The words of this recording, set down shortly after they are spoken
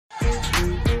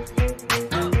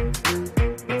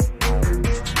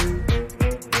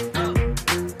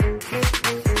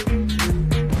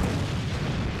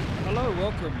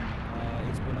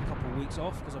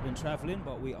traveling,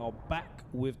 but we are back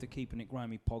with the Keeping It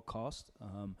Grimy podcast.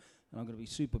 And I'm going to be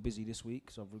super busy this week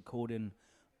because I'm recording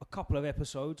a couple of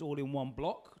episodes all in one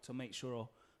block to make sure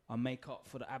I make up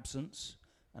for the absence.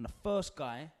 And the first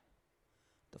guy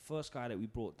that we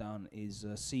brought down is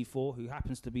C4, who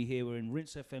happens to be here. We're in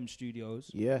Rinse FM studios.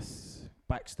 Yes.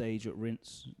 Backstage at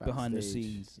Rinse, behind the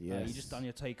scenes. Yes. You just done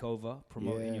your takeover,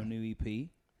 promoting your new EP.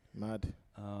 Mad.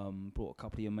 Brought a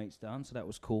couple of your mates down, so that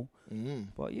was cool.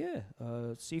 But yeah,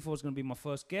 C4 is going to be my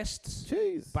first guest.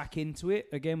 Jeez. Back into it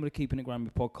again with the Keeping It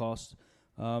Grimy podcast.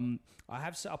 I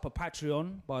have set up a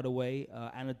Patreon, by the way,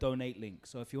 and a donate link.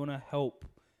 So if you want to help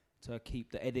to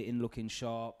keep the editing looking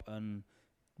sharp and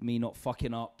me not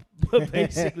fucking up,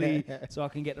 basically, so I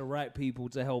can get the right people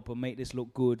to help and make this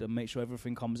look good and make sure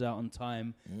everything comes out on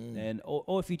time. Then,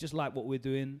 or if you just like what we're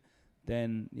doing,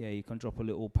 then yeah, you can drop a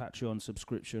little Patreon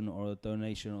subscription or a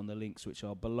donation on the links which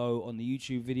are below on the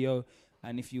YouTube video.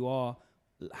 And if you are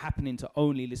happening to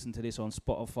only listen to this on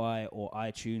Spotify or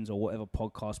iTunes or whatever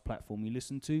podcast platform you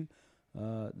listen to,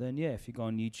 then yeah, if you go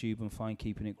on YouTube and find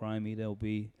Keeping It Grimy, there'll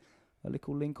be a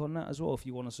little link on that as well if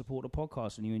you want to support the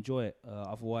podcast and you enjoy it.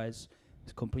 Otherwise,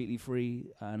 it's completely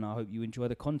free, and I hope you enjoy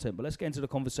the content. But let's get into the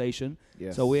conversation.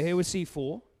 Yes. So we're here with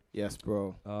C4. Yes,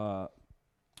 bro.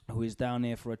 Who is down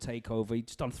here for a takeover. He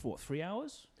just done, 3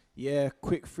 hours? Yeah,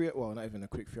 quick 3, well, not even a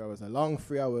quick 3 hours, a long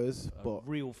 3 hours, but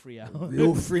real 3 hours.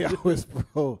 Real 3 hours,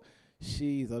 bro.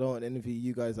 Jeez, I don't envy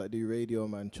you guys that do radio,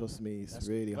 man. Trust me, it's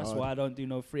really hard. That's why I don't do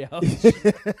no 3 hours.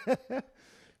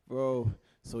 Bro,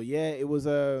 so yeah, it was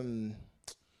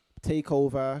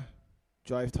takeover,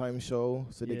 drive time show.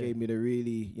 So they gave me the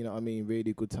really,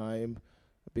 really good time.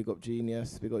 Big up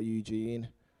Genius, big up Eugene.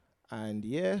 And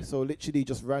yeah, so literally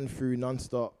just ran through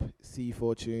non-stop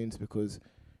C4 tunes because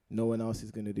no one else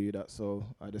is going to do that. So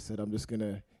I just said, I'm just going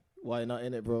to, why not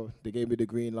in it, bro? They gave me the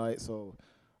green light. So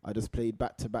I just played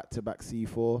back to back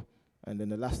C4. And then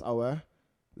the last hour,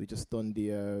 we just done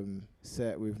the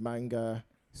set with Manga,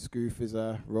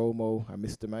 Screwfizzer, Romo, and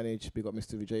Mr. Manage. Big up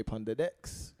Mr. Vijay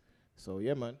Pandadex. So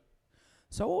yeah, man.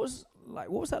 So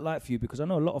what was that like for you? Because I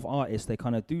know a lot of artists, they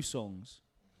kind of do songs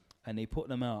and they put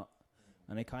them out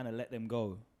and they kind of let them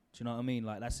go. Do you know what I mean?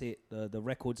 Like, that's it. The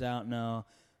record's out now.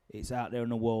 It's out there in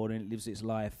the world and it lives its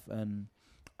life. And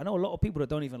I know a lot of people that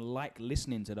don't even like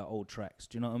listening to the old tracks.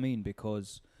 Do you know what I mean?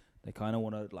 Because they kind of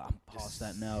want to, like, I'm past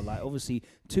that now. Like, obviously,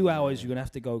 2 hours, you're going to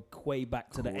have to go way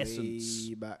back to the essence.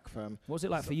 Way back, fam. What was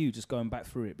it like for you, just going back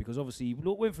through it? Because obviously, you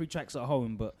went through tracks at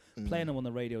home, but playing them on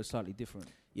the radio is slightly different.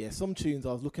 Yeah, some tunes,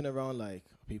 I was looking around like,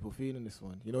 are people feeling this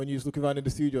one? You know, when you just look around in the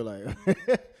studio, like...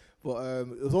 But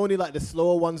it was only like the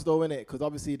slower ones though, innit? Because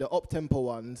obviously the up-tempo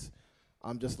ones,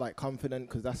 I'm just like confident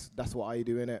because that's what I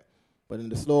do, innit? But in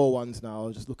the slower ones now, I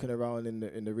was just looking around in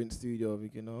the Rinse studio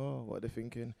thinking, oh, what are they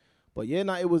thinking? But yeah,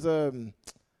 it was,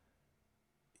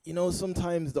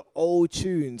 sometimes the old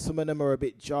tunes, some of them are a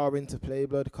bit jarring to play,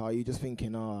 blood, car. You're just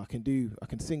thinking, I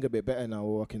can sing a bit better now,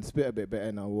 or I can spit a bit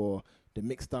better now, or the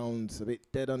mix down's a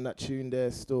bit dead on that tune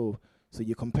there still. So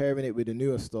you're comparing it with the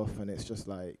newer stuff, and it's just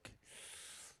like...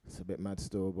 It's a bit mad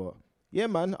still, but yeah,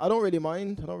 man, I don't really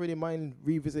mind. I don't really mind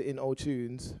revisiting old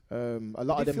tunes. A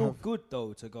lot of them feel good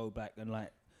though to go back and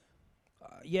like,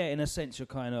 in a sense you're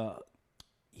kind of,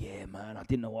 yeah, man, I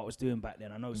didn't know what I was doing back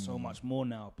then. I know so much more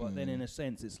now, but then in a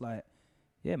sense it's like,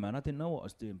 yeah, man, I didn't know what I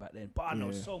was doing back then, but I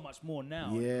know so much more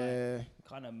now. Yeah, like,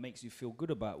 kind of makes you feel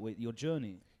good about your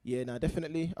journey. Yeah, no,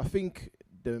 definitely. I think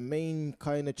the main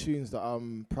kind of tunes that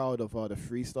I'm proud of are the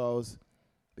freestyles.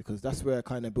 Because that's where I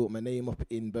kind of built my name up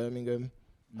in Birmingham.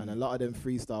 And a lot of them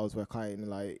freestyles were kind of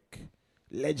like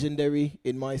legendary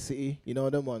in my city, you know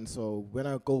them ones. So when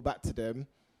I go back to them,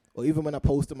 or even when I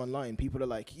post them online, people are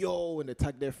like, yo, and they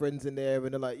tag their friends in there,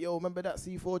 and they're like, yo, remember that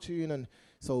C4 tune? And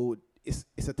so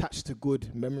it's attached to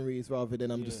good memories rather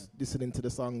than I'm just listening to the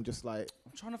song just like...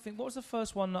 I'm trying to think, what was the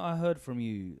first one that I heard from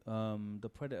you? The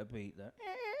Predator beat, that...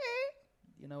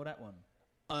 You know that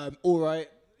one? All right.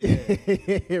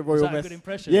 Yeah. Royal Mess. A good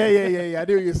impression? Yeah. I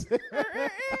do use.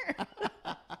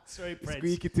 Sorry, Prince.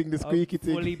 The squeaky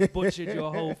thing. Fully butchered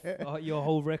your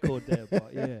whole record there,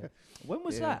 but yeah. When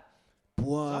was that?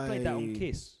 Boy, I played that on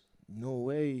Kiss. No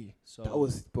way. So that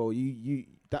was, bro.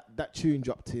 That tune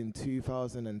dropped in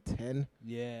 2010.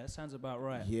 Yeah, that sounds about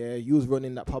right. Yeah, you was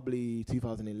running that probably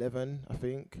 2011, I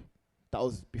think. That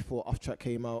was before Off Track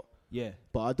came out. Yeah.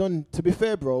 But to be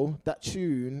fair, bro, that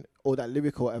tune or that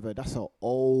lyric or whatever, that's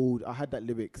I had that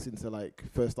lyric since I like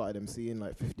first started MCing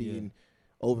like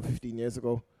over 15 years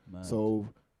ago. Man. So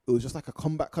it was just like a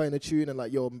comeback kind of tune and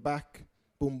like, yo, I'm back,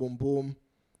 boom, boom, boom.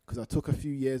 Because I took a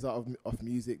few years out of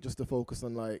music just to focus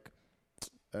on like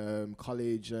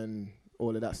college and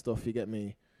all of that stuff, you get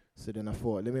me? So then I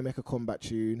thought, let me make a combat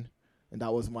tune. And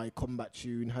that was my combat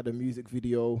tune. Had a music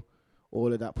video,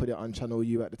 all of that, put it on Channel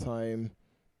U at the time.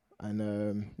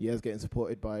 And yeah, I was getting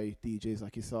supported by DJs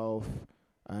like yourself.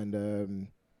 And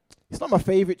it's not my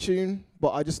favourite tune,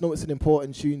 but I just know it's an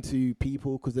important tune to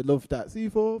people because they love that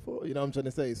C4, you know what I'm trying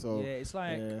to say. So yeah, it's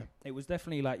like it was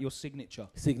definitely like your signature.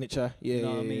 Signature, yeah. You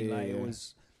know what I mean? Yeah, like it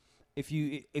was. If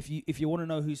you want to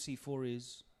know who C4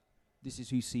 is, this is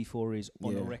who C4 is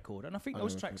on a record. And I think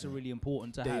those tracks are really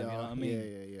important to have. You know what I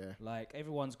mean? Yeah. Like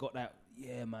everyone's got that.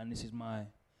 Yeah, man. This is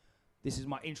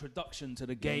my introduction to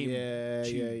the game. Yeah.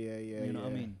 You know what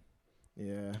I mean?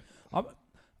 Yeah.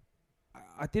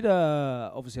 I did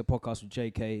obviously a podcast with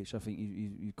JK, which I think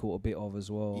you caught a bit of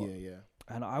as well. Yeah.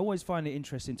 And I always find it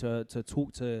interesting to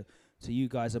talk to you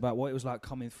guys about what it was like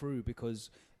coming through,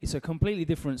 because it's a completely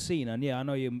different scene. And yeah, I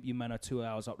know you man are 2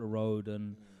 hours up the road,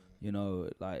 and you know,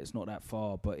 like it's not that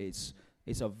far, but it's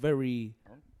a very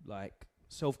like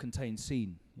self-contained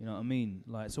scene. You know what I mean?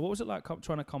 Like, so what was it like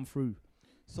trying to come through?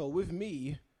 So with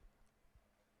me,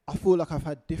 I feel like I've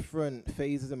had different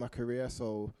phases in my career.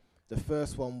 So the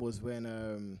first one was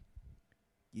when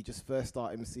you just first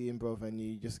start MCing, bro, and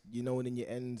you know when in your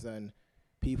ends and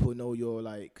people know your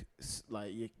like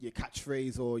your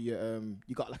catchphrase, or you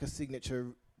got like a signature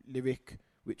lyric,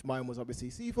 which mine was obviously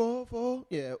C4,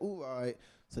 yeah, all right.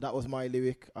 So that was my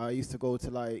lyric. I used to go to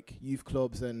like youth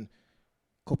clubs and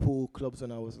couple clubs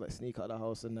when I was like sneak out of the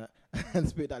house and that and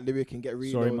spit that lyric and get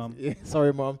reloads. Sorry, mum. Yeah,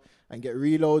 sorry, mum. And get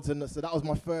reloads. And so that was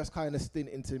my first kind of stint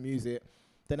into music.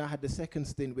 Then I had the second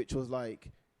stint, which was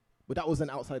like, but that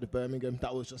wasn't outside of Birmingham.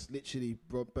 That was just literally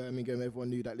Birmingham. Everyone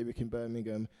knew that lyric in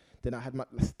Birmingham. Then I had my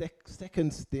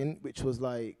second stint, which was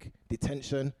like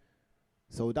detention.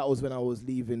 So that was when I was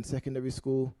leaving secondary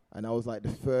school, and I was like the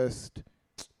first.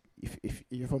 If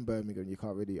you're from Birmingham, you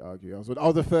can't really argue. I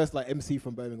was the first like MC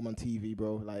from Birmingham on TV,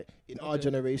 bro. Like in our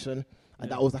generation, and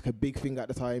that was like a big thing at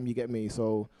the time. You get me?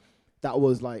 So that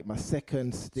was like my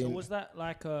second stint. So was that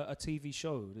like a TV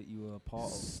show that you were a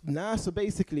part of? Nah. So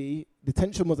basically,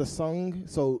 Detention was a song.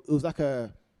 So it was like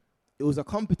it was a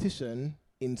competition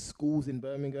in schools in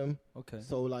Birmingham. Okay.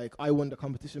 So like I won the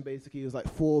competition. Basically, it was like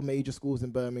 4 major schools in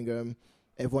Birmingham.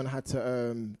 Everyone had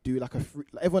to do like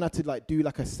everyone had to like do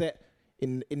like a set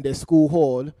in their school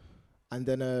hall, and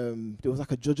then there was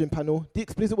like a judging panel. The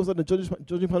Explicit was on the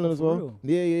judging panel as well.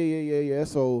 Real? Yeah.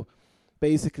 So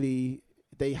basically,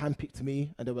 they handpicked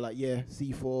me, and they were like, yeah,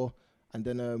 C4. And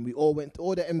then we all went.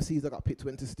 All the MCs that got picked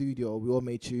went to studio. We all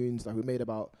made tunes. Like we made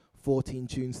about 14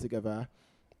 tunes together,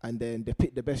 and then they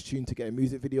picked the best tune to get a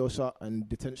music video shot. And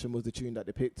Detention was the tune that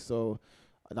they picked. So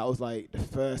that was like the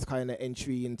first kind of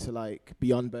entry into like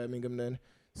beyond Birmingham. Then,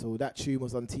 so that tune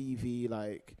was on TV.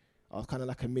 Like I was kind of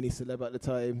like a mini celeb at the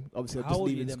time. Obviously, I was just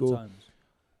leaving school. Times?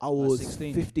 I was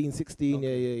 16? 15, 16.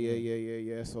 Okay.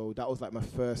 Yeah. So that was like my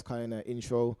first kind of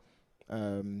intro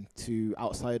to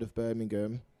outside of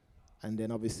Birmingham. And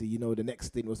then obviously, you know, the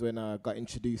next thing was when I got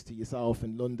introduced to yourself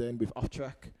in London with Off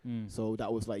Track. So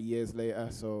that was like years later.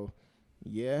 So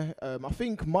yeah, I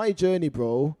think my journey,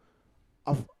 bro,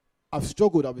 I've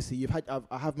struggled. Obviously,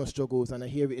 I have my struggles, and I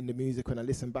hear it in the music when I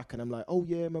listen back, and I'm like, oh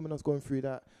yeah, man, when I was going through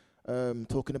that.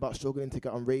 Talking about struggling to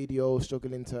get on radio,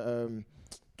 struggling to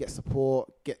get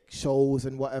support, get shows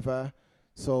and whatever.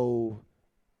 So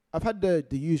I've had the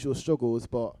usual struggles,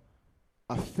 but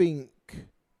I think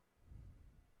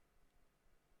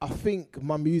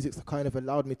my music's kind of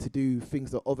allowed me to do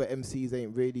things that other MCs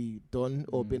ain't really done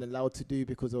or been allowed to do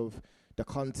because of the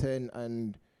content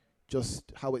and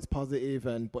just how it's positive,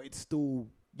 but it's still,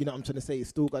 you know what I'm trying to say, it's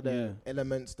still got the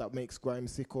elements that makes grime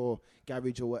sick or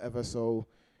garage or whatever. So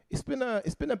it's been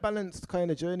a balanced kind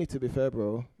of journey, to be fair,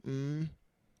 bro.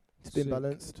 It's been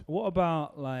balanced. What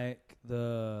about like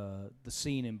the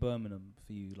scene in Birmingham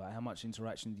for you? Like, how much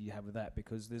interaction do you have with that?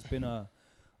 Because there's been a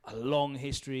long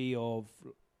history of,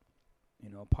 you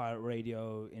know, pirate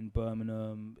radio in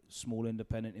Birmingham, small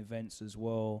independent events as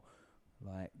well.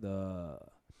 Like the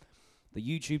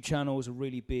YouTube channels are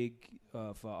really big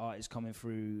for artists coming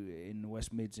through in the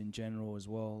West Mids in general as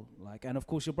well. Like, and of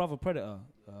course your brother Predator,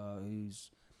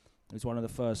 who's one of the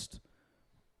first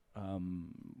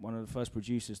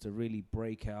producers to really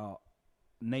break out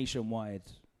nationwide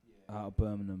out of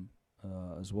Birmingham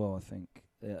as well. I think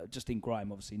just in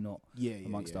grime, obviously not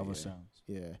amongst other sounds.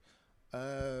 Yeah.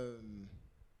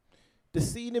 The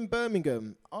scene in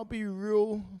Birmingham, I'll be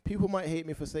real, people might hate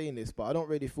me for saying this, but I don't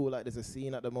really feel like there's a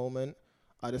scene at the moment.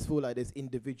 I just feel like there's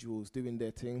individuals doing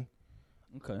their thing.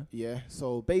 Okay. Yeah,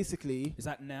 so basically... Is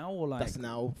that now or like... That's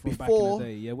now. From back in the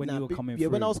day, yeah, when you were coming through. Yeah,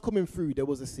 when I was coming through, there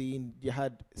was a scene. You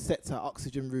had sets at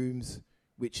Oxygen Rooms,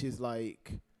 which is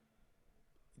like...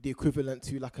 the equivalent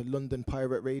to like a London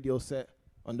pirate radio set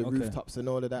on the rooftops and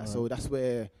all of that. So that's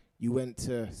where you went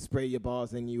to spray your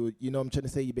bars, and you know what I'm trying to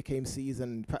say, you became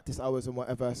seasoned, practice hours and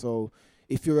whatever. So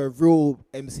if you're a real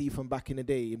MC from back in the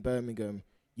day in Birmingham,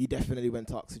 you definitely went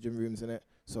to Oxygen Rooms, innit?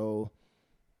 So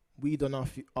we done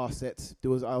our sets.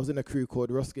 I was in a crew called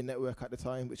Ruskin Network at the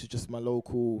time, which is just my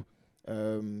local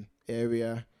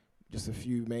area, just a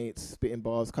few mates spitting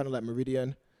bars, kind of like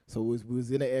Meridian. So we was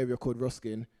in an area called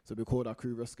Ruskin, so we called our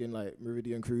crew Ruskin, like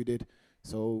Meridian crew did.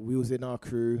 So we was in our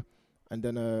crew, and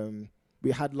then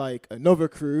we had like another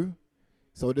crew.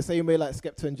 So the same way like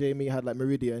Skepta and Jamie had like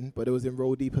Meridian, but it was in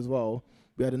Roll Deep as well.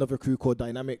 We had another crew called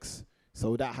Dynamics.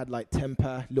 So that had like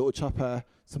Temper, Little Chopper,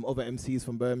 some other MCs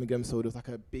from Birmingham. So there was like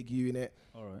a big unit.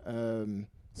 All right.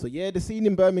 So yeah, the scene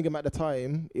in Birmingham at the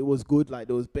time, it was good. Like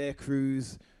there was bare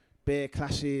crews, bare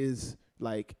clashes,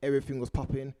 like everything was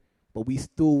popping. But we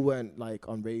still weren't like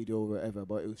on radio or whatever.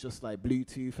 But it was just like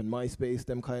Bluetooth and MySpace,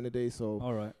 them kind of days. So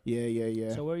all right.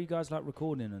 Yeah. So where are you guys like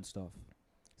recording and stuff?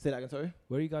 Say that again, sorry?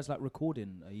 Where are you guys like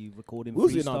recording? Are you recording we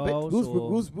was in our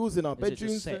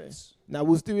bedrooms. Now we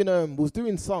was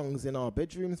doing songs in our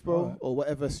bedrooms, bro, right. or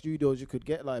whatever studios you could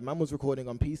get. Like man was recording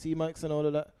on PC mics and all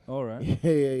of that. All right.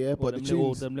 Yeah. But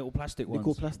them little plastic ones.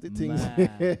 Little plastic things.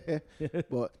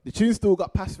 But the tune still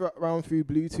got passed around through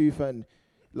Bluetooth, and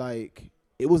like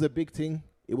it was a big thing.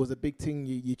 It was a big thing.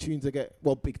 Your tunes to get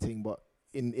big thing, but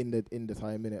in the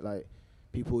time, innit, like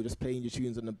people were just playing your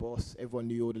tunes on the bus. Everyone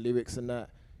knew all the lyrics and that.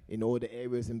 In all the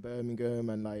areas in Birmingham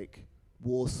and like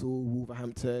Warsaw,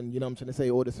 Wolverhampton, you know what I'm trying to say,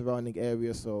 all the surrounding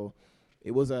areas. So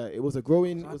it was a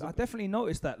growing. I definitely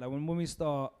noticed that. Like when we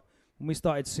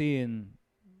started seeing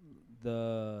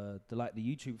the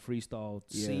YouTube freestyle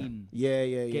scene,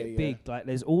 get big. Like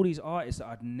there's all these artists that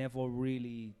I'd never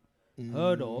really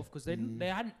heard of because they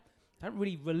hadn't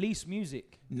really released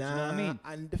music. Nah, you know what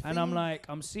I mean? And I'm like,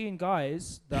 I'm seeing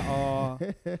guys that are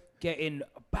getting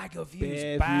a bag of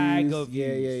views.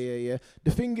 Yeah.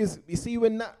 The thing is, you see,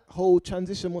 when that whole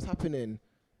transition was happening,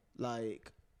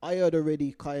 like I had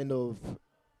already kind of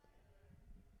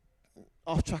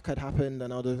Off Track had happened,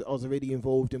 and I was already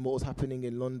involved in what was happening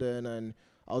in London, and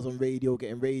I was on radio,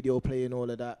 getting radio play and all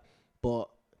of that. But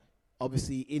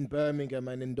obviously in Birmingham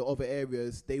and in the other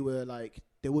areas, they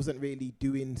wasn't really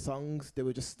doing songs. They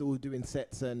were just still doing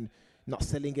sets and not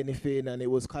selling anything. And it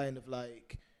was kind of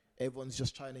like everyone's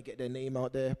just trying to get their name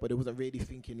out there, but it wasn't really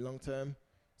thinking long term.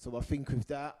 So I think with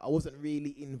that, I wasn't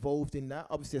really involved in that.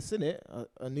 Obviously, I seen it.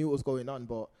 I knew what was going on,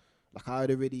 but like I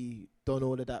had already done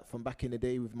all of that from back in the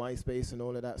day with MySpace and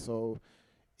all of that. So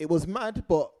it was mad,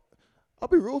 but I'll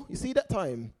be real. You see that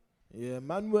time? Yeah,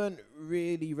 man weren't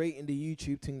really rating the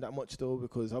YouTube thing that much though,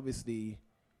 because obviously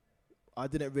I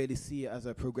didn't really see it as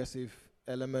a progressive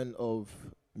element of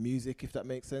music, if that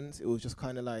makes sense. It was just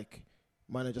kind of like,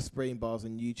 man are just spraying bars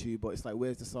on YouTube, but it's like,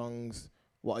 where's the songs?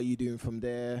 What are you doing from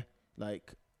there?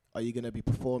 Like, are you going to be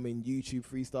performing YouTube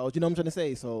freestyles? You know what I'm trying to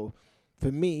say? So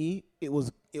for me, it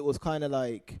was kind of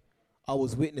like I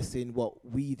was witnessing what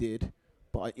we did,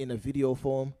 but in a video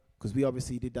form, because we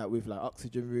obviously did that with like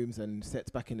Oxygen Rooms and sets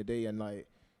back in the day and like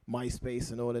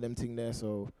MySpace and all of them thing there.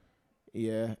 So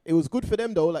yeah, it was good for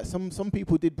them though. Like some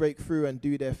people did break through and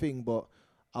do their thing, but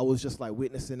I was just like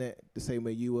witnessing it the same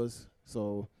way you was.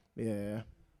 So yeah.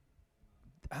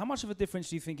 How much of a difference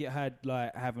do you think it had,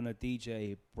 like having a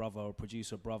DJ brother or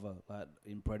producer brother, like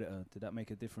in Predator? Did that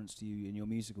make a difference to you in your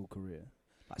musical career,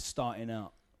 like starting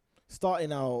out?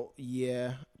 Starting out,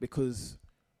 yeah, because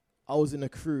I was in a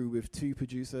crew with two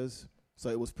producers. So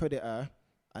it was Predator,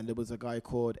 and there was a guy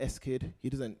called S-Kid. He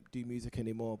doesn't do music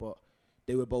anymore, but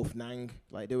they were both Nang.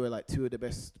 Like they were like two of the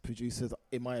best producers,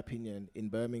 in my opinion, in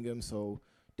Birmingham. So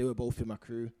they were both in my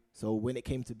crew. So when it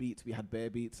came to beats, we had bare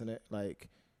beats in it. Like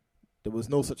there was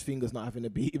no such thing as not having a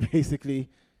beat, basically.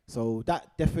 So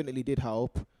that definitely did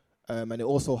help. And it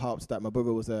also helped that my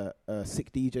brother was a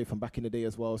sick DJ from back in the day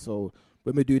as well. So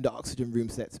when we're doing the Oxygen Room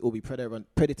sets, it will be Predator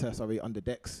on the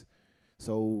decks.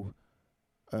 So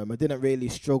I didn't really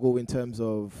struggle in terms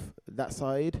of that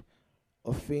side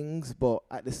of things. But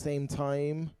at the same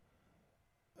time,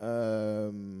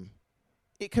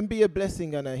 it can be a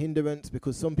blessing and a hindrance,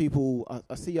 because some people,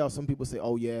 I see how some people say,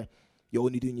 oh yeah, you're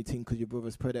only doing your thing because your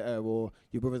brother's Predator or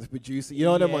your brother's producer. You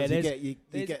know what I mean?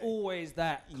 There's always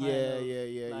that kind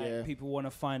of people want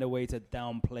to find a way to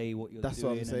downplay what you're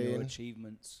doing and your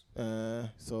achievements.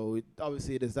 So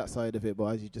obviously there's that side of it, but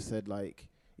as you just said, like,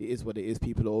 it is what it is.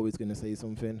 People are always going to say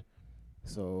something.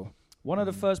 So one of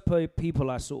the first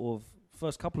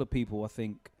couple of people I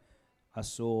think I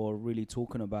saw really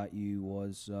talking about you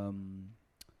was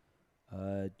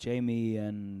Jamie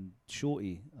and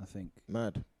Shorty, I think.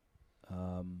 Mad.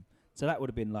 So that would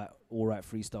have been like all right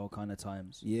freestyle kind of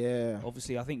times. Yeah.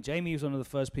 Obviously, I think Jamie was one of the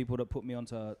first people that put me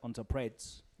onto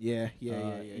Preds.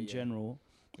 In general.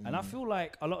 And I feel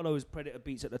like a lot of those Predator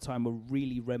beats at the time were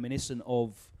really reminiscent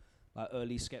of like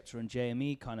early Skepta and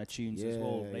JME kind of tunes as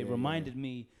well. They reminded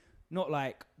me, not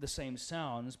like the same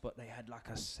sounds, but they had like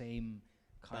a same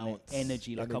kind of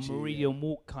energy, like a Meridian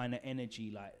Walk kind of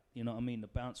energy, like, you know what I mean? The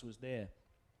bounce was there.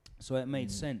 So it made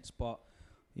sense. But,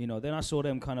 you know, then I saw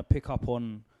them kind of pick up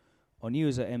on you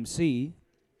as an MC.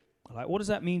 Like, what does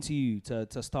that mean to you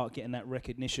to start getting that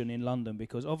recognition in London?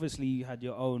 Because obviously you had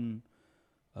your own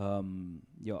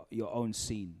your own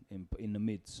scene in the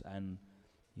mids, and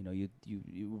you know you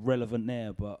were relevant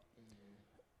there, but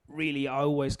really I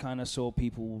always kind of saw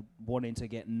people wanting to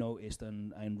get noticed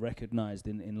and recognized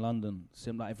in London.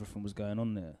 Seemed like everything was going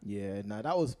on there. Yeah,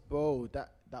 that was, bro,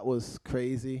 that was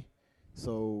crazy.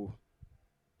 So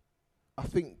I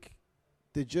think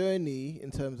the journey in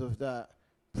terms of that,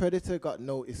 Predator got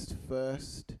noticed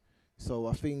first. So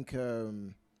I think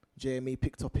JME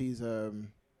picked up his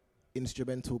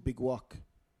instrumental Big Walk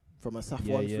from a Saf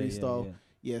One freestyle.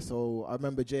 Yeah, so I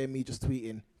remember JME just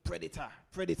tweeting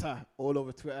Predator all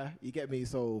over Twitter. You get me?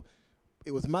 So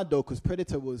it was mad though, because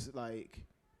Predator was like,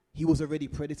 he was already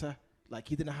Predator. Like,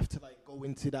 he didn't have to like go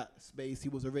into that space. He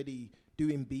was already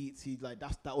doing beats. He like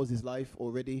that was his life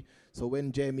already. So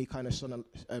when JME kind of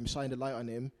shined a light on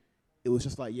him, it was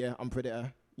just like, yeah, I'm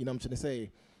Predator. You know what I'm trying to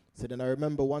say? So then I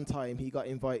remember one time he got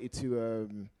invited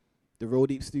to the Road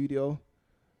Deep studio.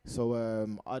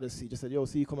 So Odyssey just said, yo,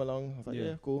 see you come along. I was like,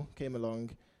 yeah, cool. Came along.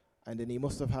 And then he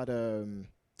must have had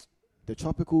the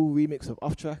Tropical remix of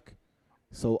Off Track.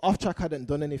 So Off Track hadn't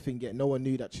done anything yet. No one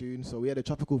knew that tune. So we had a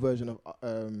Tropical version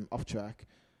of Off Track.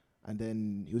 And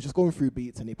then he was just going through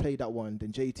beats and he played that one.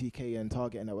 Then JTK and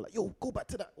Target and they were like, yo, go back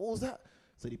to that. What was that?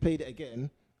 So he played it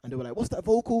again. And they were like, what's that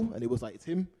vocal? And it was like, it's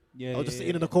him. I was just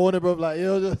sitting in the corner, bro. Like, you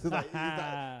know, just like,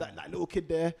 that little kid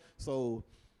there. So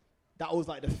that was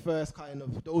like the first kind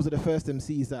of, those are the first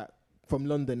MCs that from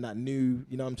London that knew,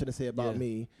 you know what I'm trying to say, about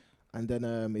me. And then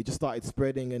it just started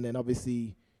spreading. And then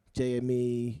obviously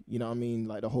JME, you know what I mean,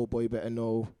 like the whole Boy Better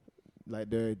Know, like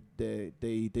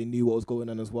they knew what was going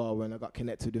on as well when I got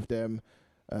connected with them.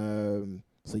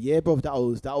 So yeah, bro, that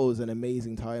was an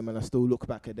amazing time. And I still look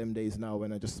back at them days now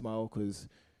and I just smile, because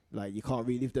like you can't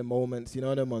relive them moments, you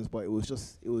know, them ones, but it was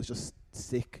just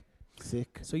sick.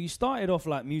 So you started off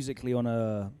like musically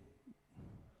on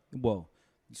you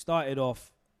started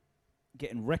off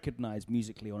getting recognized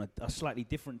musically on a slightly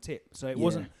different tip. So it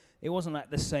wasn't like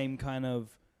the same kind of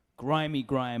grimy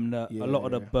grime that a lot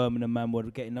of the Birmingham man were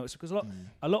getting noticed, because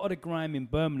a lot of the grime in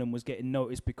Birmingham was getting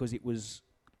noticed because it was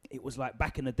like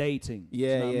back in the day thing. You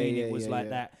know what I mean? It was like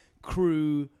that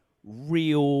crew,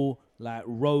 real, like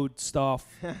road stuff.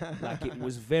 Like it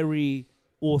was very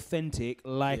authentic,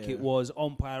 like it was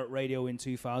on Pirate Radio in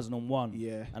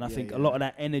 2001. And I think a lot of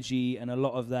that energy and a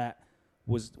lot of that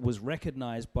was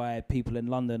recognized by people in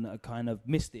London that kind of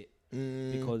missed it,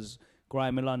 because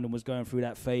grime in London was going through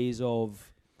that phase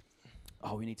of,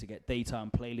 oh, we need to get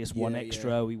daytime playlist one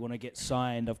extra. We want to get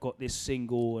signed. I've got this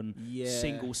single and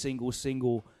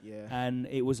single. And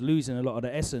it was losing a lot of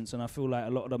the essence. And I feel like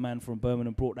a lot of the man from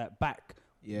Birmingham brought that back.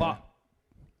 But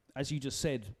as you just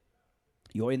said,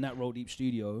 you're in that Roll Deep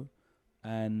studio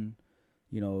and,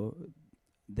 you know,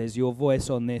 there's your voice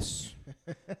on this.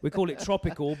 We call it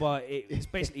tropical, but it's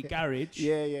basically garage.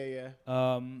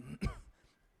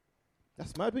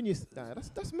 That's mad when you.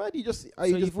 That's mad. You just. So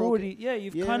you've already.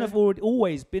 You've kind of already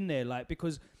always been there, like,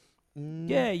 because.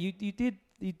 You did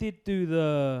do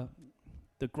the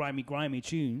grimy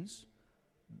tunes,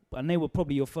 and they were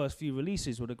probably your first few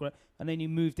releases with the and then you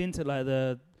moved into like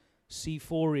the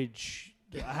C4age.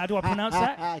 How do I pronounce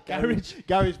that?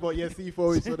 Garage, but yeah,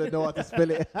 C4 so they know how to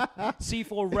spell it.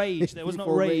 C4 Rage. There was no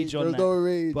rage on that. There was no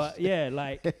rage. But yeah,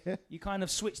 like you kind of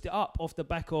switched it up off the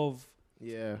back of.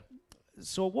 Yeah.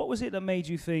 So what was it that made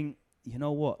you think, you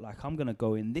know what, like I'm gonna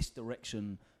go in this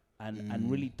direction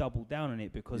and really double down on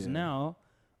it? Because now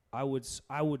I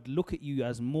would look at you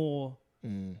as more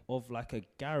of like a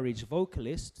garage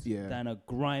vocalist than a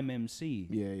grime MC.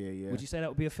 Yeah. Would you say that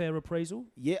would be a fair appraisal?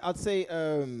 Yeah, I'd say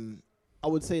I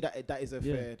would say that is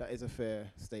a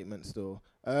fair statement still.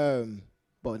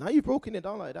 But now you've broken it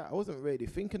down like that. I wasn't really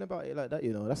thinking about it like that,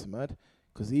 you know. That's mad.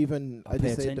 Because even I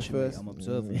just say the first, I'm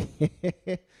observing.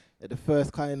 The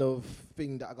first kind of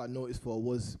thing that I got noticed for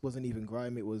wasn't even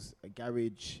grime. It was a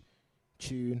garage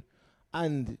tune,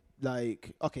 and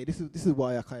like, okay, this is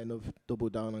why I kind of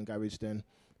doubled down on garage then.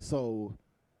 So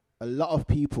a lot of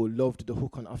people loved the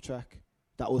hook on Off Track.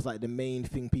 That was like the main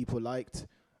thing people liked,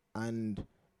 and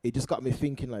it just got me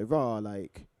thinking like,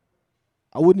 like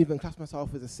I wouldn't even class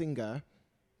myself as a singer,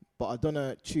 but I've done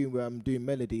a tune where I'm doing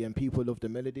melody and people love the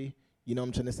melody. You know what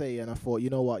I'm trying to say? And I thought, you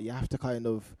know what, you have to kind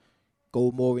of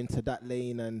go more into that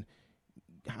lane and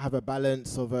have a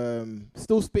balance of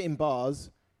still spitting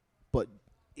bars, but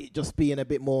it just being a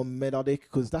bit more melodic,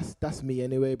 because that's me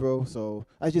anyway, bro. So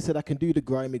as you said, I can do the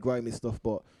grimy stuff,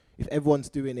 but if everyone's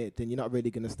doing it, then you're not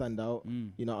really going to stand out.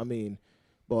 You know what I mean?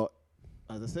 But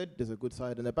as I said, there's a good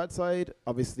side and a bad side.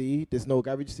 Obviously, there's no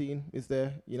garage scene, is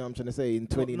there? You know what I'm trying to say? In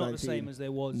 2019. Not the same as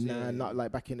there was. Nah, not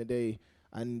like back in the day.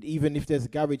 And even if there's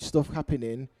garage stuff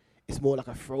happening, it's more like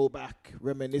a throwback,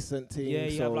 reminiscent thing. Yeah,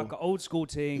 you have like an old school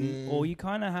thing, or you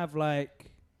kind of have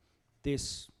like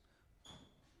this,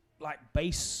 like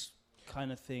bass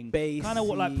kind of thing. Kind of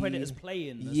what like Predator's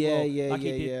playing as well. Like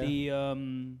he did the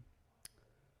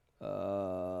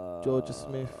Georgia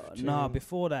Smith. Nah,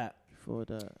 before that.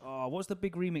 Oh, what's the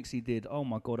big remix he did? Oh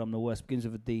my God, I'm the worst. Begins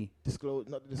with a D.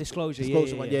 Disclosure.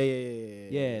 One.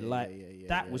 Yeah.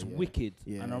 That was wicked.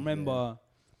 Yeah, and I remember,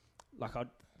 like,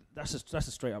 that's a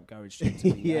straight up garage tune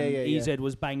to me. EZ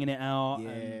was banging it out. Yeah.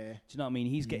 And, do you know what I mean?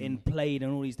 He's getting played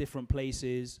in all these different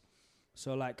places.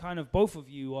 So like, kind of both of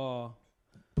you are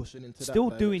pushing into still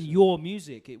doing your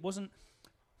music. It wasn't,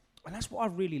 and that's what I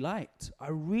really liked. I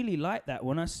really like that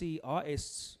when I see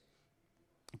artists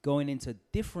going into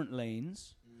different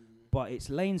lanes, but it's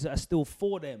lanes that are still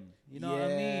for them. You know what I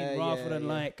mean? Rather than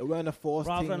like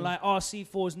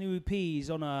RC4's new EPs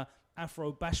on a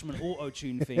Afro Bashment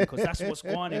auto-tune thing, because that's what's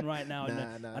going on right now.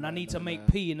 And I need to make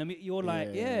P. And you're like,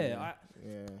 and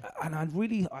I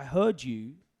heard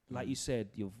you, like you said,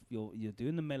 you're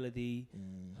doing the melody,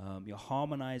 you're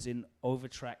harmonizing over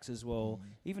tracks as well.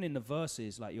 Even in the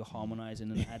verses, like you're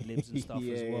harmonizing and ad-libs and stuff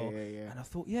as well. And I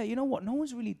thought, you know what? No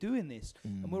one's really doing this.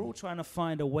 And we're all trying to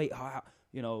find a way, how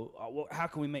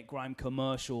can we make grime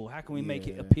commercial? How can we make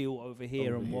it appeal over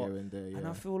here and what? And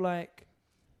I feel like,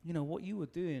 you know, what you were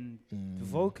doing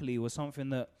vocally was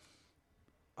something that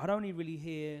I'd only really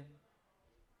hear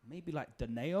maybe like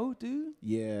Daneo do.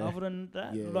 Yeah. Other than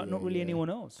that, not really anyone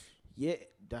else. Yeah,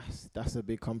 that's a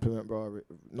big compliment, bro.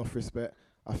 Enough respect.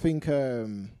 I think,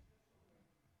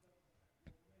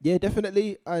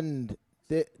 definitely. And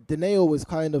Daneo was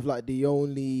kind of like the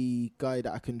only guy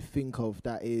that I can think of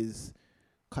that is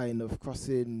kind of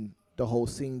crossing the whole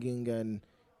singing, and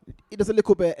it does a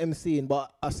little bit of MCing,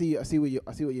 but I see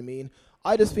what you mean.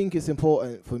 I just think it's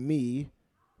important for me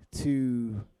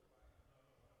to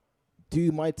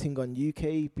do my thing on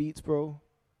UK beats, bro.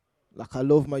 Like, I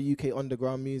love my UK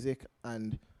underground music,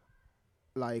 and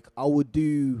like I would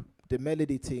do the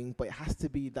melody thing, but it has to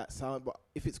be that sound. But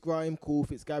if it's grime, cool.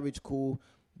 If it's garage, cool.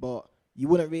 But you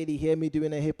wouldn't really hear me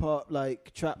doing a hip hop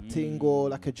like trap thing, or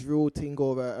like a drill thing,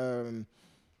 or a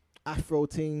Afro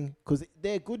thing, because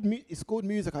they're good. It's good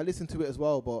music. I listen to it as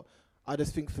well, but I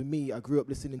just think for me, I grew up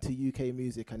listening to UK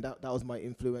music, and that was my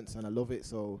influence, and I love it.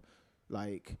 So,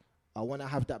 like, I want to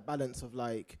have that balance of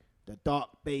like the dark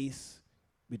bass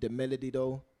with the melody,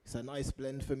 though. It's a nice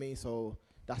blend for me. So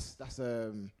that's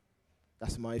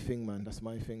my thing, man. That's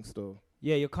my thing still.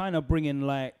 Yeah, you're kind of bringing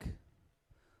like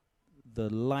the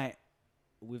light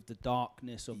with the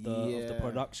darkness of the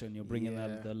production. You're bringing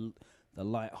the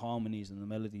light harmonies and the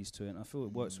melodies to it. And I feel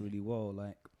it works really well.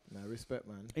 Like, nah, respect,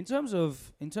 man. In terms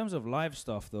of live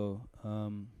stuff, though,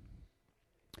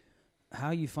 how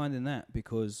are you finding that?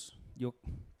 Because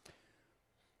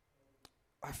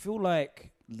I feel like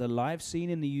the live scene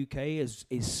in the UK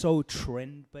is so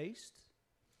trend based.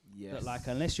 Yes. That like,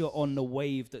 unless you're on the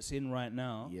wave that's in right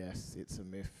now. Yes, it's a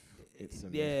myth. It's a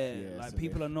myth. Yeah, like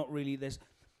people are not really,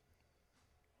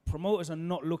 promoters are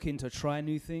not looking to try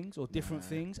new things or different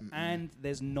things, and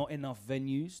there's not enough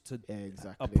venues to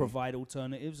provide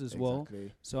alternatives as well.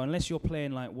 So unless you're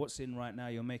playing like what's in right now,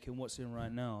 you're making what's in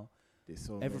right now,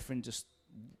 everything just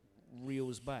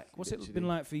reels back. What's it been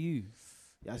like for you?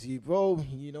 As you, bro,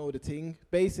 you know the thing.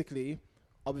 Basically,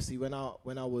 obviously, when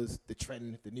I was the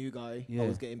trend, the new guy, I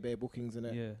was getting bare bookings in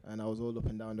it, and I was all up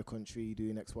and down the country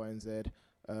doing X, Y, and Z.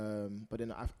 But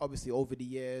then obviously over the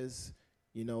years,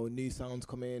 you know, new sounds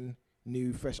come in,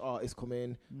 new fresh artists come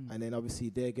in, and then obviously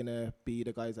they're gonna be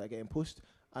the guys that are getting pushed.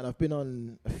 And I've been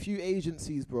on a few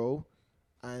agencies, bro,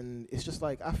 and it's just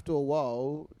like after a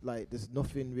while, like there's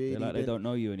nothing really. Like they don't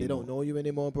know you anymore. They don't know you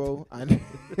anymore, bro. And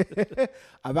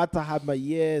I've had to have my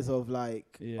years of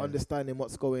like understanding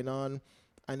what's going on.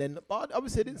 And then, but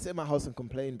obviously I didn't sit in my house and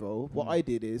complain, bro. What I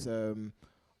did is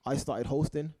I started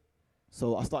hosting.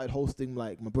 So I started hosting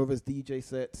like my brother's DJ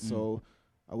sets. So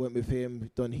I went with him,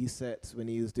 done his sets when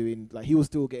he was doing, like, he was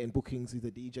still getting bookings. He's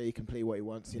a DJ, he can play what he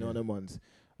wants, you know, them ones.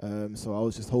 So I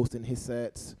was just hosting his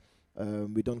sets.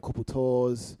 We done a couple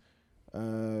tours.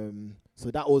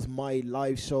 So that was my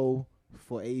live show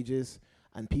for ages.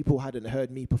 And people hadn't heard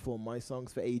me perform my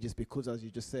songs for ages because, as you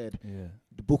just said,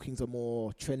 the bookings are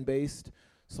more trend-based.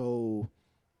 So,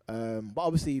 but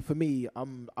obviously for me,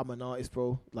 I'm an artist,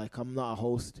 bro. Like, I'm not a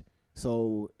host.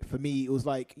 So for me, it was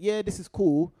like, yeah, this is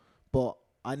cool, but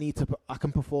I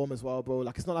can perform as well, bro.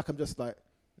 Like, it's not like I'm just like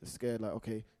scared, like,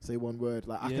 okay, say one word.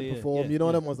 Like, I can perform. You know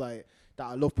what I was like, that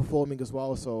I love performing as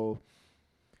well. So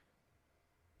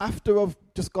after I've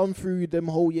just gone through them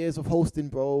whole years of hosting,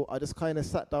 bro, I just kind of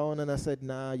sat down and I said,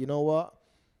 nah, you know what?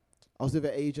 I was with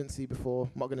an agency before.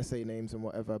 I'm not going to say names and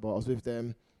whatever, but I was with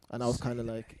them and I was kind of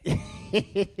like,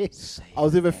 I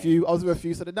was with a few.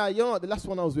 So nah, you know what? The last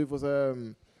one I was with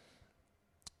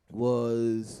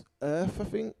was Earth, I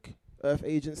think. Earth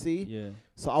Agency. Yeah.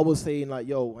 So I was saying like,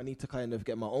 yo, I need to kind of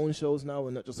get my own shows now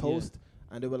and not just host.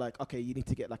 And they were like, okay, you need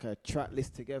to get like a track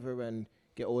list together and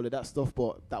get all of that stuff,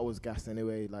 but that was gas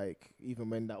anyway. Like, even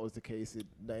when that was the case, that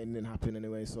didn't happen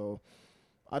anyway. So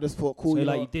I just thought, cool. So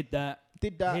like, you did that.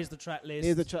 Here's the track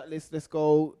list. Let's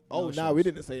go. Oh, no, we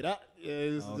didn't say that.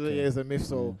 Yeah, it's a myth.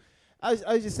 So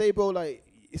I just say, bro, like,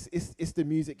 it's the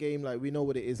music game. Like, we know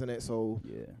what it is, innit? So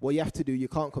what you have to do, you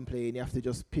can't complain. You have to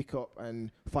just pick up and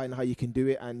find how you can do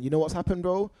it. And you know what's happened,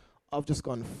 bro? I've just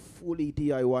gone fully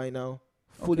DIY now.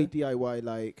 Fully DIY.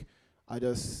 Like, I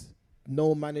just...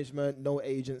 no management, no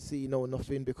agency, no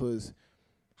nothing, because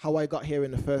how I got here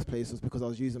in the first place was because I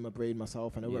was using my brain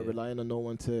myself and I wasn't relying on no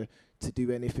one to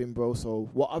do anything, bro. So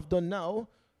what I've done now,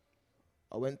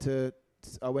 I went to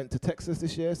Texas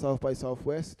this year, South by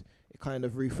Southwest. It kind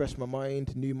of refreshed my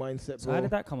mind, new mindset, bro. So how did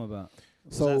that come about?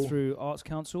 Was that through Arts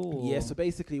Council? Or? Yeah, so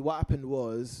basically what happened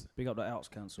was... Big up the Arts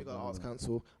Council. Big up Arts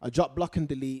Council. I dropped Block and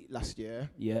Delete last year.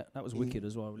 Yeah, that was wicked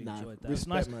as well. I really enjoyed that.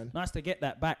 Respect, it's man. Nice to get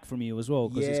that back from you as well,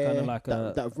 because it's kind of like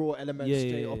that raw element,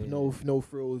 straight up, no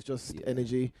frills, just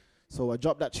energy. So I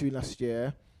dropped that tune last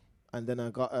year, and then I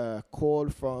got a call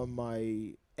from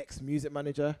my ex-music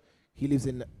manager. He lives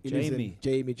in Jamie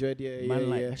Dread, Jamie. Man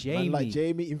like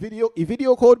Jamie. He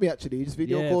video called me, actually. He just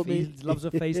called me. He loves a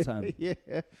FaceTime.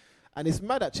 Yeah. And it's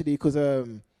mad, actually, because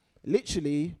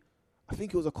literally, I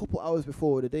think it was a couple hours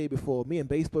before, the day before, me and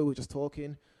Bass Boy were just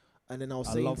talking. And then I was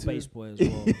saying, I love Bass Boy as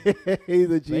well.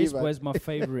 He's a G, Bass Boy is my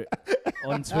favorite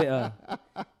on Twitter.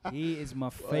 He is my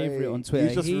favorite on Twitter.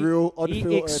 He's just real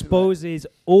unfiltered. He exposes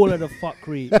all of the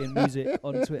fuckery in music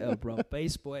on Twitter, bro.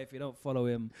 Bass Boy, if you don't follow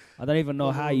him, I don't even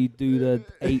know how you do the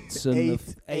eights and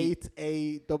eight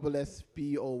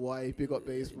A-S-S-B-O-Y. Big up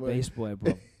Bass Boy. Bass Boy,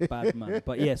 bro. Bad man.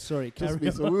 But yeah, sorry. So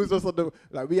we was just on the,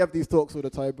 like, we have these talks all the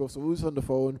time, bro. So we was on the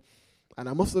phone, and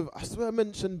I swear I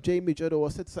mentioned Jamie Judd, or I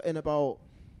said something about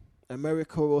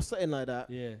America or something like that.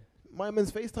 Yeah. My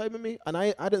man's FaceTiming me, and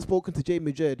I hadn't spoken to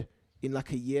Jamie Judd in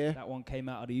like a year. That one came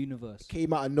out of the universe.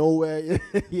 Came out of nowhere.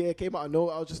 Yeah, came out of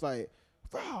nowhere. I was just like,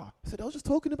 rah. I said, I was just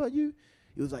talking about you.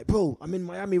 He was like, bro, I'm in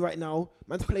Miami right now.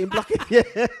 Man's playing Block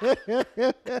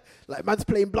like, man's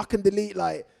playing Block and Delete,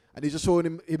 like, and he's just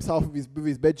showing himself with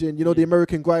his bedroom. You know, the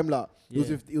American grime, like. He was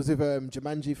with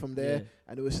Jumanji from there,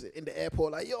 and it was in the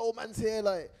airport, like, yo, man's here,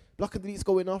 like, Block and Delete's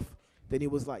going off. Then he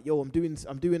was like, yo, I'm doing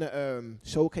a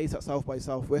showcase at South by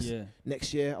Southwest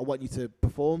next year. I want you to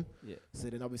perform. Yeah. So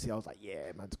then obviously I was like,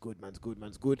 yeah, man's good.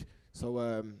 So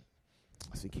I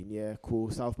was thinking, yeah,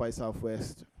 cool, South by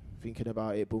Southwest, thinking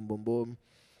about it, boom.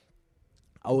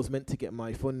 I was meant to get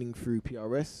my funding through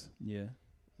PRS. Yeah.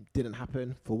 Didn't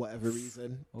happen for whatever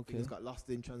reason. Okay. Things got lost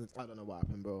in transit. I don't know what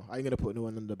happened, bro. I ain't going to put no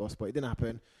one under the bus, but it didn't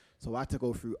happen. So I had to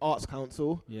go through Arts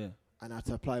Council. Yeah. And I had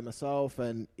to apply myself,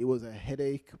 and it was a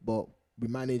headache, but we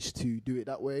managed to do it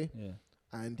that way. Yeah.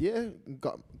 And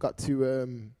got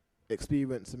to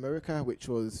experience America, which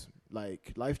was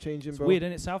like life-changing, bro. Weird,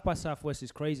 isn't it? South by Southwest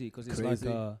is crazy because it's like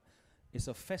it's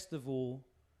a festival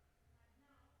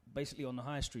basically on the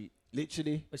high street.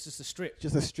 Literally. It's just a strip.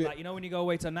 Like, you know, when you go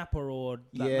away to Napa or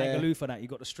like Magaluf for that, you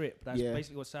got the strip. That's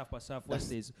basically what South by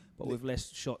Southwest is, but with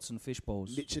less shots and fish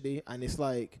bowls. Literally. And it's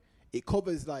like, it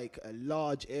covers like a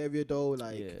large area though.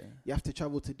 Like you have to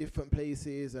travel to different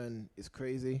places, and it's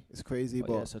crazy.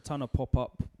 But it's a ton of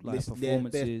pop-up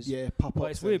performances. Pop-ups.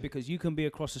 But it's weird because you can be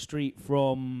across the street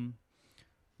from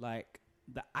like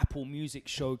the Apple Music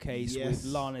Showcase with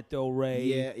Lana Del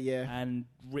Rey and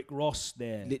Rick Ross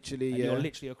there. Literally, and you're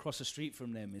literally across the street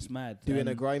from them. It's mad. Doing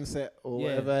a grime set or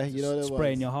whatever, you know,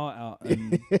 spraying your heart out.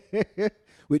 And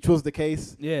which was the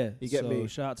case. Yeah. You get me?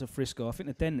 Shout out to Frisco. I think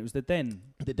it was the Den.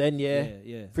 The Den,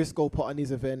 yeah. Frisco put on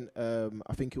his event.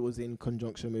 I think it was in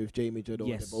conjunction with Jamie Judd.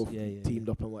 Yes. They both teamed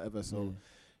up and whatever. So,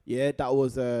 that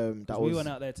was... we went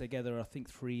out there together, I think,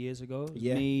 3 years ago.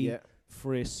 Me,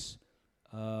 Friss,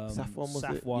 Safwan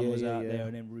was out there,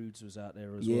 and then Rudes was out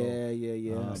there as well.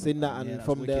 Yeah. Seen that, and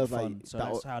from there, like, so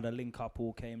that's how the link up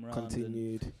all came around.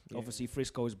 Continued. Obviously,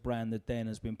 Frisco's brand, The Den,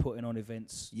 has been putting on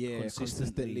events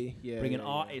consistently, bringing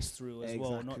artists through as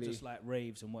well, not just like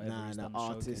raves and whatever. Nah,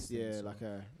 artists, like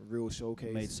a real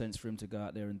showcase. Made sense for him to go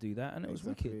out there and do that, and it was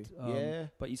wicked.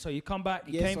 But so you come back,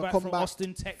 came back from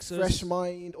Austin, Texas, fresh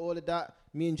mind, all of that.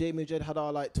 Me and Jamie Jed had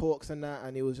our like talks and that,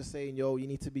 and he was just saying, "Yo, you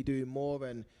need to be doing more,"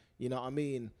 and you know what I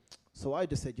mean. So I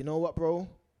just said, you know what, bro?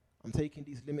 I'm taking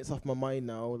these limits off my mind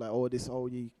now. Like,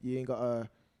 you ain't got a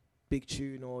big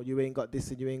tune, or you ain't got this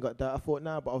and you ain't got that. I thought,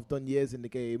 nah, but I've done years in the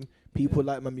game. People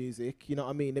like my music. You know what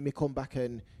I mean? Let me come back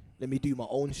and let me do my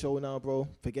own show now, bro.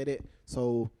 Forget it.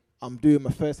 So I'm doing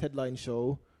my first headline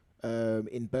show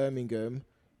in Birmingham,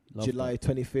 July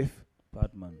 25th.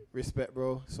 Bad man. Respect,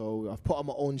 bro. So I've put on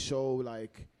my own show,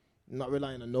 like, not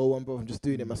relying on no one, bro. I'm just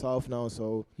doing it myself now.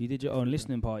 So you did your own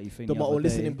listening party thing. Did my own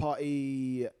listening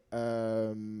party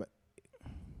 2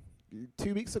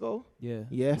 weeks ago.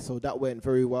 Yeah. So that went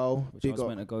very well. Which I was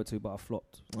meant to go to, but I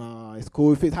flopped. It's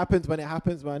cool. If it happens, when it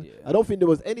happens, man. Yeah. I don't think there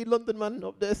was any London man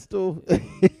up there still.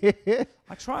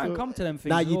 I try and come to them things.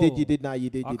 Nah, you did.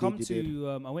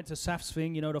 I went to Saf's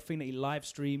thing. You know, the thing that he live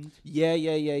streamed. Yeah.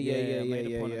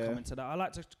 Made a point of coming to that. I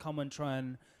like to come and try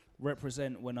and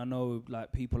represent when I know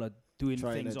like people are doing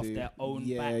things off their own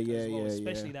back as well,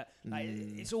 especially that like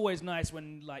it's always nice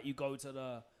when like you go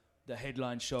to the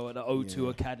headline show at the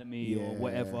O2 Academy or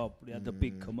whatever, the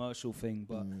big commercial thing,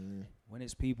 but when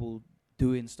it's people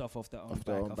doing stuff off their own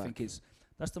back, I think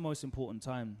that's the most important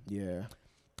time.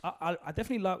 I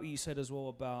definitely like what you said as well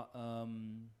about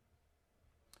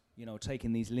you know,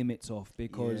 taking these limits off,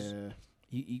 because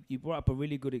you brought up a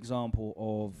really good example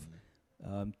of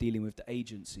dealing with the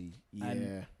agency.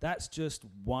 And that's just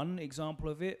one example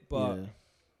of it, but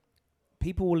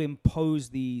people will impose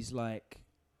these like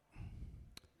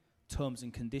terms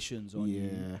and conditions on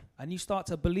you, and you start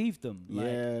to believe them.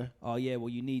 Like, oh yeah, well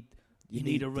you need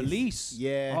a release.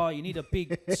 Oh, you need a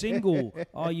big single.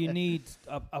 Oh, you need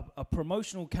a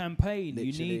promotional campaign.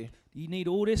 Literally. You need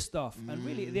all this stuff. And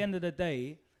really, at the end of the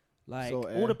day, like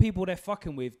all the people they're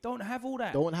fucking with don't have all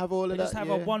that. They just have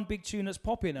a one big tune that's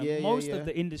popping. And most of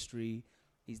the industry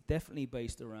is definitely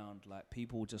based around like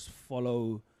people just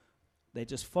follow. They're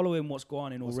just following what's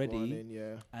going on already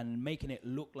and making it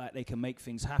look like they can make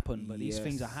things happen. But these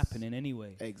things are happening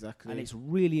anyway. Exactly. And it's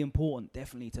really important,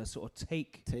 definitely, to sort of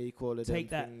take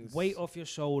that weight off your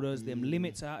shoulders, them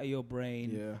limits out of your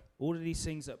brain. All of these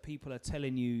things that people are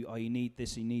telling you, oh, you need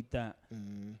this, you need that.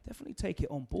 Definitely take it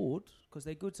on board because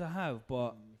they're good to have.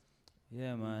 But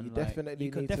yeah, man,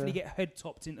 you can definitely get head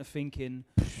topped into thinking,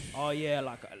 oh yeah,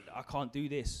 like I can't do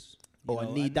this. I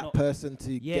need that person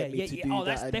to get me to do that. Oh,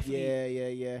 that's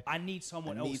definitely. I need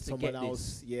someone else to get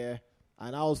this. Yeah.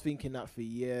 And I was thinking that for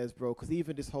years, bro. Because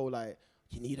even this whole, like,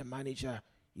 you need a manager.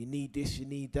 You need this, you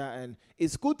need that. And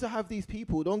it's good to have these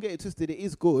people. Don't get it twisted. It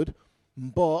is good.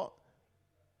 But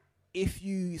if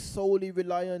you solely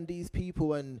rely on these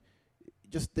people and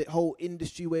just the whole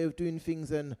industry way of doing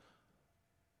things and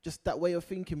just that way of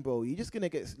thinking, bro, you're just going to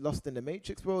get lost in the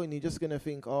matrix, bro. And you're just going to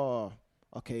think, oh,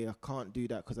 okay, I can't do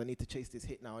that because I need to chase this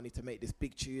hit now. I need to make this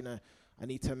big tune. I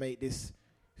need to make this.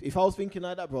 If I was thinking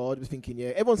like that, bro, I'd be thinking,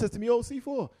 yeah. Everyone says to me, oh,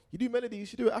 C4, you do melody, you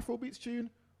should do an Afrobeats tune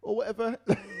or whatever.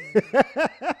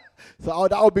 So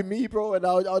that would be me, bro. And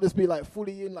I'll just be like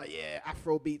fully in, like, yeah,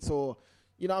 Afrobeats or,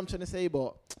 you know what I'm trying to say?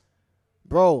 But,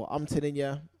 bro, I'm telling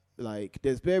you, like,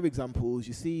 there's bare examples.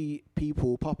 You see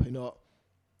people popping up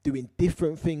doing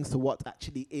different things to what's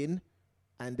actually in,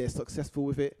 and they're successful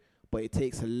with it. But it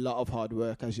takes a lot of hard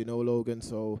work, as you know, Logan.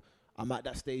 So I'm at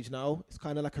that stage now. It's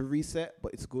kind of like a reset,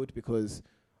 but it's good because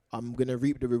I'm going to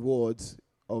reap the rewards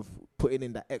of putting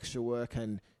in that extra work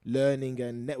and learning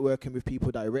and networking with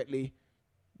people directly.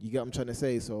 You get what I'm trying to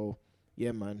say? So,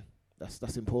 yeah, man,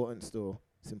 that's important still.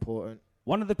 It's important.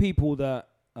 One of the people that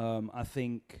I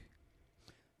think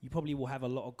you probably will have a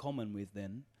lot of common with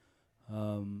then,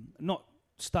 not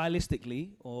stylistically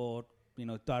or, you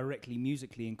know, directly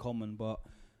musically in common, but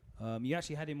you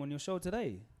actually had him on your show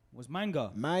today. Was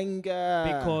Manga.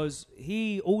 Because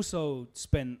he also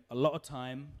spent a lot of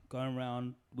time going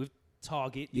around with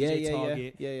Target, DJ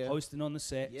Target, hosting on the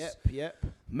sets,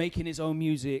 making his own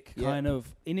music, kind of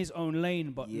in his own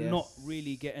lane, but not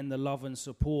really getting the love and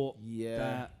support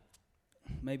that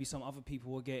maybe some other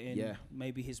people were getting.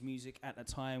 Maybe his music at the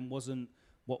time wasn't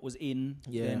what was in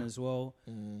then as well.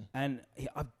 And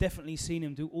I've definitely seen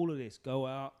him do all of this, go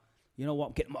out, you know what,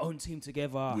 I'm getting my own team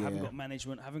together. I haven't got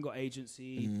management, haven't got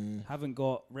agency, haven't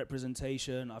got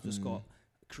representation. I've just got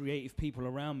creative people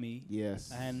around me.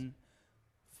 And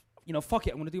you know, fuck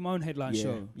it, I'm gonna do my own headline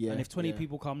show. Yeah, and if 20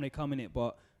 people come, they come in it.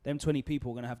 But them 20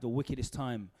 people are gonna have the wickedest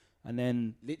time. And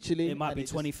then literally it might be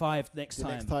 25 next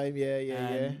time. Next time,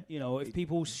 yeah. You know, if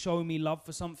people show me love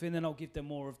for something, then I'll give them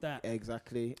more of that.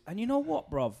 Exactly. And you know what,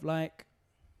 bruv? Like,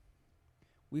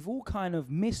 we've all kind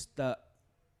of missed the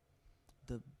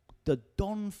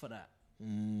don for that.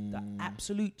 The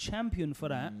absolute champion for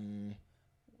that.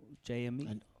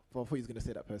 JME. And I thought he was going to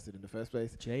say that person in the first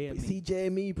place. JME. But see,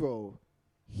 JME, bro,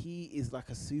 he is like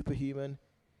a superhuman.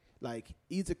 Like,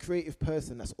 he's a creative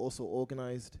person that's also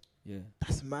organized. Yeah.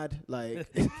 That's mad. Like,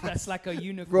 that's like a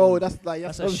unicorn. Bro,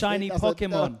 that's a shiny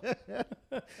Pokemon.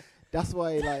 That's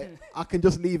why, like, I can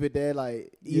just leave it there.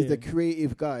 Like, he's the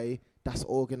creative guy that's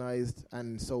organized,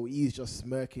 and so he's just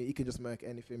smirking. He can just smirk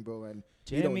anything, bro. And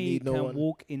Jeremy can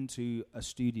walk into a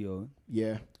studio,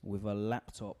 yeah, with a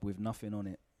laptop with nothing on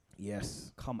it.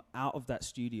 Yes. Come out of that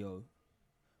studio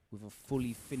with a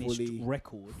fully finished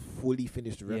record. Fully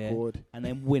finished record. And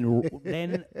then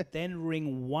win. then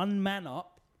ring one man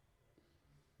up,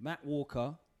 Matt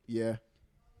Walker. Yeah.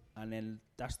 And then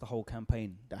that's the whole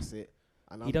campaign. That's it.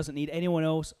 And he doesn't need anyone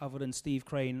else other than Steve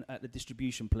Crane at the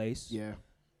distribution place. Yeah.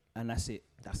 And that's it.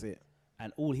 That's it.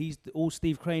 And all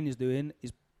Steve Crane is doing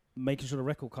is making sure the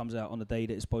record comes out on the day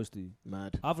that it's supposed to.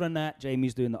 Mad. Other than that,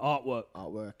 Jamie's doing the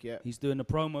artwork. Yeah. He's doing the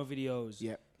promo videos.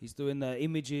 Yeah. He's doing the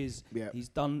images. Yeah.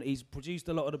 He's produced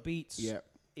a lot of the beats. Yeah.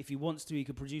 If he wants to, he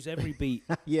could produce every beat.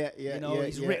 Yeah. You know,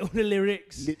 he's written the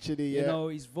lyrics. Literally, yeah. You know,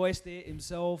 he's voiced it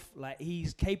himself. Like,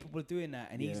 he's capable of doing that,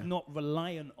 and he's not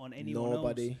reliant on anyone else.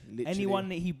 Literally. Anyone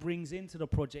that he brings into the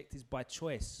project is by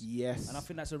choice. Yes. And I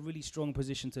think that's a really strong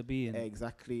position to be in.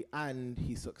 Exactly. And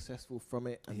he's successful from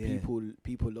it, and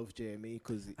people love JME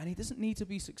because. And he doesn't need to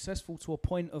be successful to a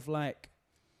point of like,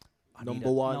 I number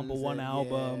need a one number one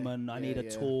album, and I need a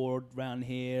tour around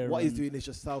here. What he's doing is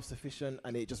just self-sufficient,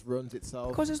 and it just runs itself.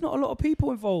 Because there's not a lot of people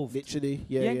involved. Literally,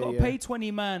 You ain't got to pay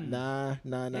 20 man. Nah.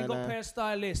 You ain't got to pay a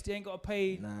stylist. You ain't got to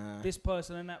pay this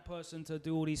person and that person to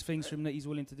do all these things for him that he's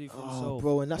willing to do for himself.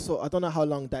 Bro, and that's what I don't know how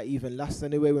long that even lasts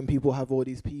anyway. When people have all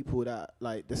these people that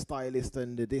like the stylist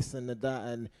and the this and the that,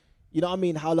 and you know what I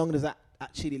mean. How long does that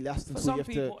actually last? For some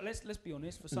people, let's be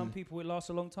honest. For some people, it lasts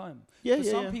a long time. For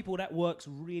some people, that works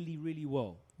really, really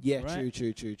well. Yeah, right?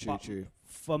 True.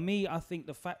 For me, I think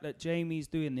the fact that Jamie's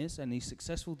doing this and he's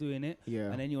successful doing it,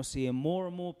 and then you're seeing more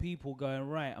and more people going,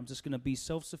 right, I'm just going to be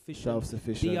self-sufficient,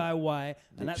 DIY,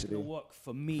 and that's going to work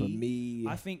for me.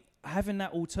 I think having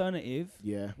that alternative,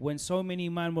 when so many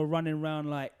men were running around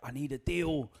like, I need a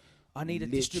deal, I need a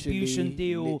distribution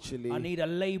deal, I need a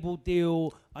label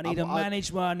deal, I need a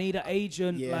management, I need an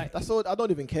agent. Yeah, like, that's all. I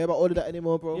don't even care about all of that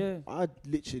anymore, bro. Yeah. I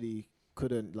literally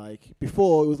couldn't, like,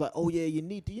 before it was like, oh yeah,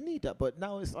 do you need that? But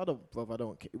now it's, I don't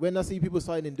care. When I see people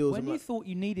signing deals, when you thought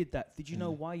you needed that, did you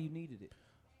know why you needed it?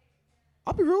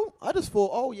 I'll be real, I just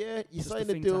thought, oh yeah, you sign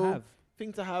a deal,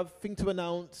 thing to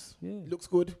announce, looks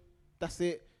good, that's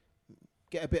it,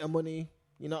 get a bit of money,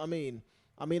 you know what I mean?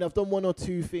 I've done one or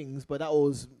two things, but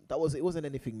it wasn't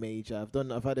anything major.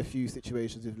 I've had a few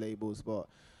situations with labels, but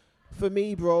for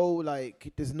me, bro,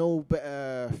 like, there's no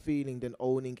better feeling than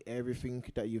owning everything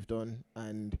that you've done.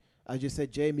 And as you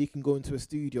said, Jamie can go into a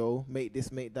studio, make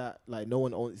this, make that. Like, no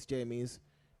one owns Jamie's,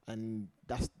 and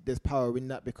there's power in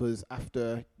that, because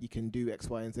after you can do X,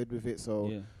 Y, and Z with it.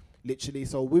 So literally,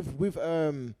 so with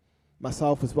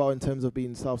myself as well, in terms of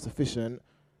being self-sufficient.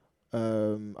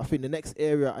 I think the next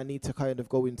area I need to kind of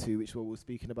go into, which we were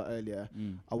speaking about earlier,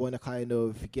 I want to kind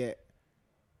of get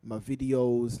my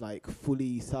videos like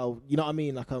fully self. You know what I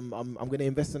mean? Like I'm going to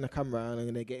invest in a camera, and I'm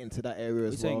going to get into that area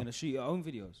as well. You're going to shoot your own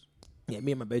videos? Yeah,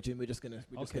 me and my bedroom, we're just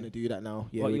gonna do that now.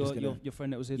 Yeah, your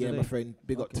friend that was here today? Yeah, my friend,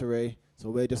 big up to Ray. So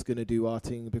we're just gonna do our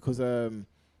thing, because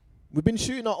we've been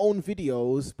shooting our own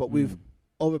videos, but with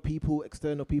other people,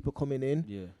 external people coming in.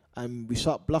 Yeah. And we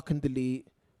shot Block and Delete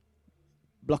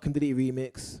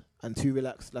remix and Too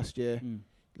Relaxed last year.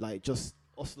 Like, just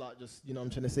us, like, just, you know what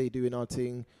I'm trying to say, doing our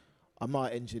thing. I'm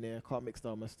not an engineer, can't mix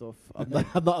down my stuff. I'm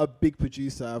not a big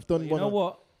producer. I've done one. You know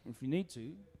what? If you need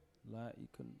to, like, you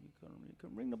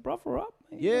can ring the brother up.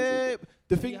 Yeah,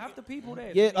 the thing. You have the people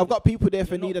there. Yeah, I've got people there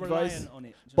if I need advice. On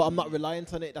it, but I'm not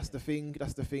reliant on it. That's the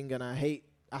thing. And I hate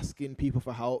asking people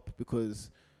for help,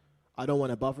 because I don't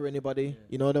want to bother anybody. Yeah.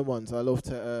 You know the ones. I love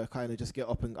to kind of just get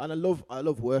up and I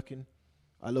love working.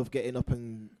 I love getting up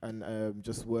and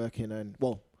just working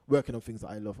working on things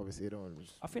that I love. Obviously,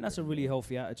 I think that's a really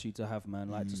healthy attitude to have, man.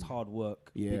 Like, just hard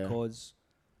work. Yeah. Because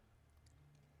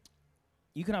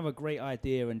you can have a great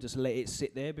idea and just let it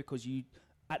sit there, because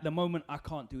at the moment, I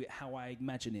can't do it how I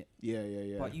imagine it. Yeah.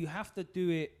 But you have to do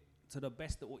it to the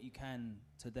best of what you can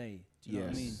today. Do you know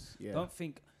what I mean? Yeah. Don't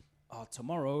think,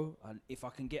 tomorrow, if I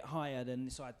can get higher, then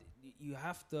you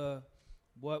have to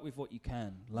work with what you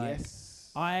can. Like,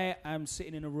 yes. I am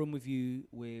sitting in a room with you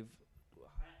with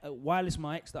wireless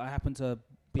mics that I happen to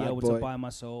be able to buy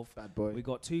myself. Bad boy. We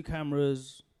got 2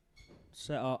 cameras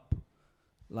set up.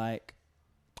 Like,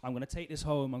 I'm going to take this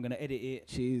home. I'm going to edit it.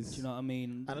 Jeez. Do you know what I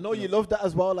mean? And I know you love that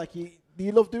as well. Like, do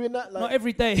you love doing that? Like, not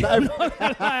every day.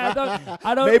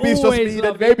 I don't maybe it's just always me.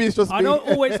 love Maybe it. it's just me. I don't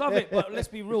always love it, but let's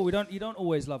be real. You don't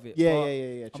always love it.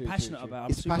 Yeah. I'm passionate about it. I'm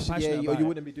it's super passionate about it. You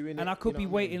wouldn't be doing it. And I could be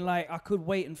waiting, like, I could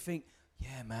wait and think,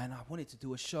 yeah, man, I wanted to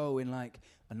do a show in, like,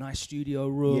 a nice studio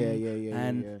room.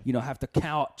 And, you know, have the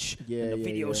couch and the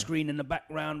video screen in the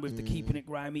background with the Keeping It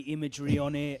Grimy imagery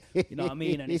on it. You know what I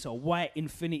mean? And it's a white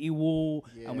infinity wall.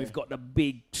 And we've got the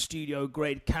big studio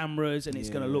grade cameras and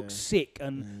it's going to look sick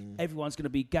and everyone's going to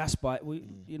be gassed by it.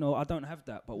 You know, I don't have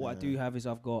that. But what I do have is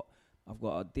I've got a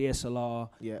DSLR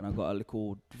and I've got a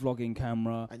little vlogging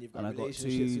camera. And you've got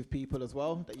relationships with people as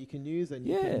well that you can use and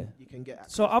you can get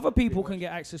access. So other people can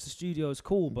get access to studios,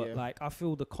 cool. But like, I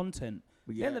feel the content.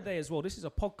 At the end of the day as well, this is a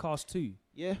podcast too.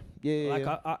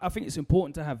 I think it's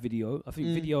important to have video. I think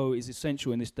video is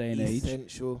essential in this day and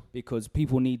age. Because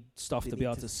people need stuff to be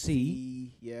able to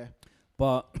see.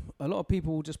 But a lot of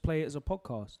people will just play it as a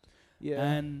podcast.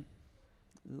 And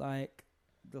like,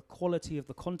 the quality of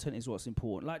the content is what's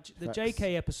important. Like the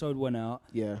JK episode went out.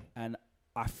 And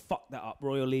I fucked that up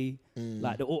royally.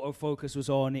 Like, the autofocus was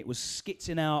on. It was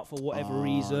skitzing out for whatever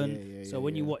reason. So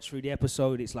when you watch through the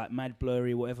episode, it's like mad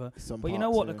blurry, whatever. But you know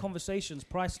what? The conversation's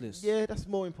priceless. Yeah, that's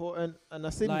more important. And I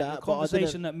seen like that. The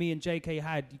conversation that me and JK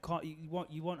had, you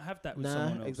won't have that with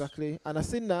someone else. Exactly. And I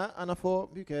seen that, and I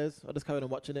thought, who cares? I'll just carry on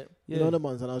watching it. You know the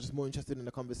ones, and I was just more interested in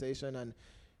the conversation. And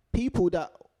people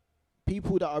that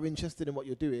are interested in what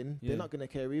you're doing, they're not going to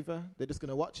care either. They're just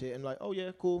going to watch it and like, oh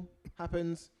yeah, cool,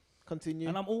 happens. Continue.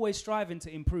 And I'm always striving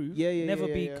to improve. Never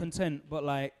be content, but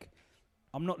like,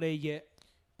 I'm not there yet.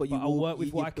 But I'll work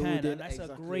with what I can, and that's a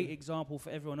great example for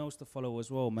everyone else to follow as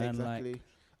well, man. Exactly. Like,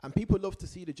 and people love to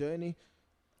see the journey.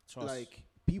 Trust. Like,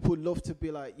 people love to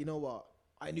be like, you know what?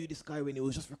 I knew this guy when he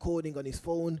was just recording on his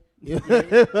phone.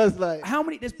 It was like, how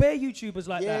many? There's bare YouTubers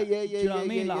like that. Do you know what I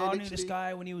mean? Like, I knew this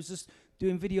guy when he was just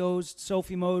doing videos,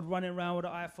 selfie mode, running around with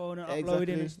an iPhone and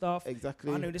uploading and stuff.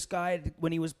 Exactly. I knew this guy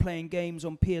when he was playing games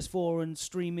on PS4 and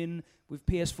streaming with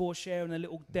PS4 share and a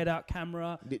little dead-out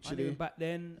camera. Literally. I knew him back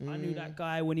then. I knew that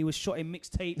guy when he was shotting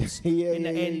mixtapes in the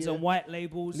ends on white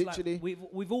labels. Literally. Like,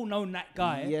 we've all known that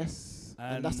guy. Yes.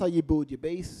 And that's how you build your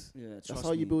base. Yeah, that's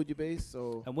how you build your base.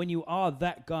 So. And when you are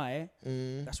that guy,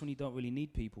 that's when you don't really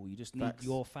need people. You just need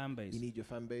your fan base. You need your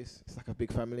fan base. It's like a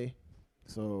big family.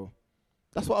 So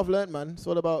that's what I've learned, man. It's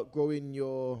all about growing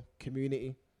your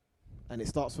community. And it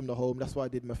starts from the home. That's why I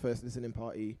did my first listening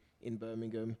party in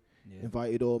Birmingham.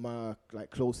 Invited all my like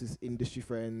closest industry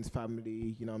friends,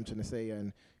 family, you know what I'm trying to say.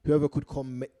 And whoever could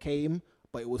come came,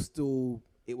 but it was still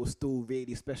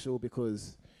really special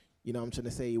because, you know what I'm trying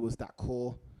to say, it was that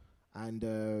core.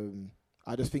 And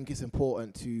I just think it's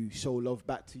important to show love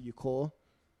back to your core.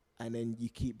 And then you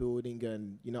keep building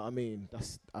and, you know what I mean?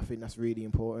 I think that's really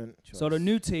important. So the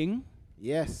new thing.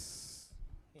 Yes.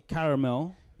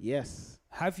 Caramel. Yes.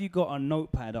 Have you got a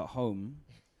notepad at home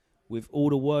with all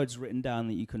the words written down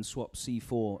that you can swap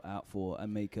C4 out for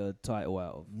and make a title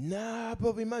out of? Nah,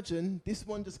 bro, imagine. This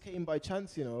one just came by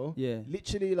chance, you know? Yeah.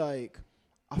 Literally, like,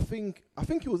 I think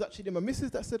it was actually my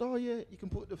missus that said, oh, yeah, you can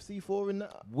put the C4 in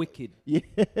that. Wicked. Yeah.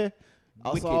 Wicked.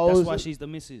 That's why she's the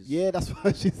missus. Yeah, that's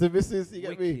why she's the missus. You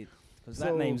get me? Because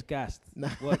that name's gassed.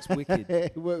 Works wicked.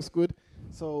 It works good.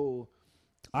 So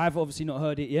I've obviously not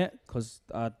heard it yet because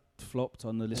I flopped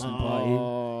on the listening party.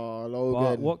 Oh, Logan.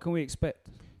 But what can we expect?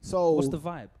 So what's the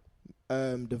vibe?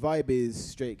 The vibe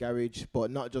is straight garage, but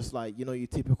not just like, you know, your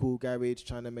typical garage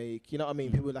trying to make, you know what I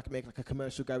mean? People like make like a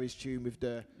commercial garage tune with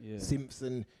the synths,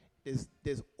 and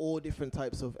there's all different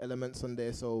types of elements on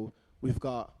there. So we've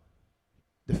got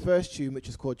the first tune, which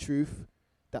is called Truth.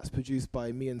 That's produced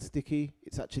by me and Sticky.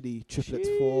 It's actually Triplets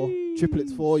 4.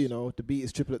 Triplets 4, you know. The beat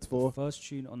is Triplets 4. The first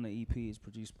tune on the EP is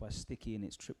produced by Sticky and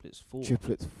it's Triplets 4.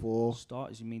 Triplets 4.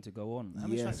 Start as you mean to go on. How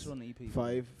many tracks are on the EP?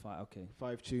 5. Okay.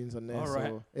 5 tunes on there. All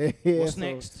right. So What's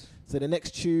next? So the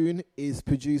next tune is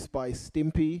produced by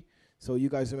Stimpy. So you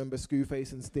guys remember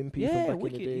Screwface and Stimpy from back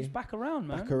wicked. in the day? He's back around,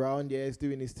 man. Back around, yeah. He's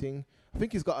doing his thing. I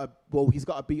think he's got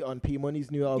a beat on P Money's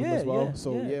new album as well.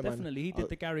 So yeah, definitely. Man. He did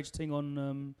the garage thing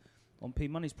on P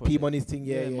Money's project. P Money's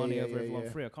thing, Money over everyone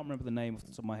free. I can't remember the name off the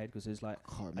top of my head because there's like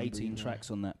 18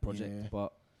 tracks on that project,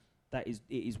 but it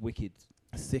is wicked.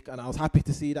 Sick, and I was happy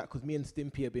to see that because me and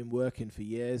Stimpy have been working for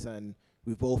years, and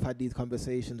we've both had these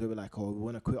conversations where we're like, oh, we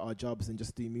want to quit our jobs and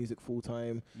just do music full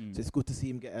time. So it's good to see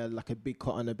him get a big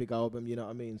cut on a big album, you know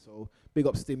what I mean? So big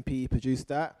up Stimpy, produced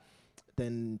that.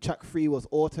 Then track 3 was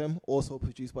Autumn, also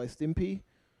produced by Stimpy.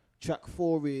 Track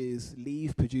 4 is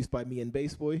Leave, produced by me and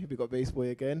Bassboy. We got Bassboy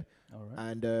again. All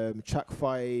right. And track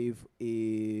 5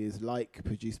 is Like,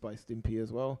 produced by Stimpy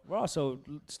as well. Wow, so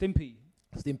Stimpy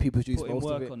Stimpy produced putting most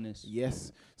work of it. on this.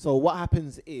 Yes. So what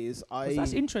happens is 'Cause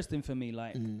that's interesting for me.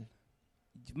 Like,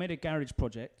 you've made a garage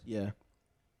project. Yeah.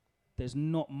 There's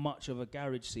not much of a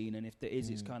garage scene, and if there is,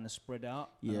 it's kind of spread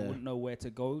out. And I wouldn't know where to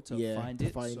go to find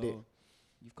it. So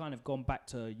you've kind of gone back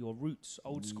to your roots,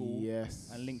 old school,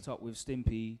 and linked up with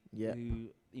Stimpy, who,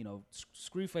 you know,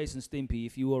 Screwface and Stimpy,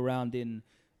 if you were around in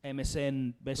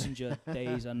MSN Messenger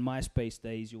days and MySpace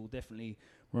days, you'll definitely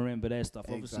remember their stuff.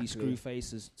 Obviously,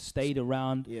 Screwface has stayed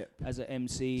around as an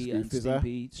MC, and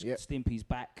Stimpy's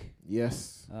back.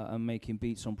 Yes. And making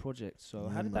beats on projects. So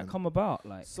how did that come about?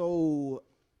 Like, so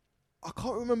I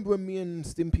can't remember when me and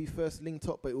Stimpy first linked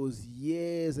up, but it was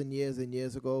years and years and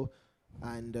years ago.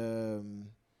 And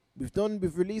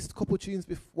we've released a couple tunes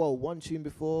before. One tune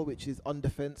before, which is On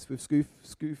Defense with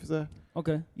Scoofer.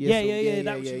 Okay. Yeah,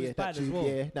 that tune was bad as well.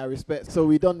 Yeah, now respect. So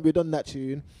we done that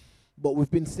tune, but we've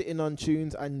been sitting on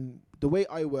tunes. And the way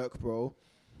I work, bro,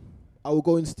 I will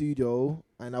go in studio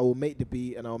and I will make the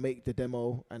beat and I'll make the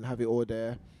demo and have it all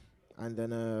there, and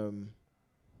then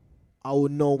I will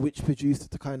know which producer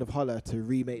to kind of holler to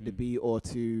remake the beat or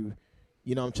to,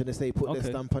 you know what I'm trying to say, put their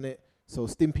stamp on it. So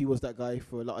Stimpy was that guy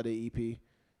for a lot of the EP.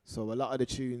 So a lot of the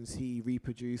tunes he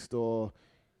reproduced or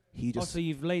he just... so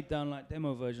you've laid down like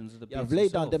demo versions of the beats I've laid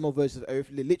yourself. down demo versions of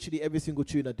everything. Literally every single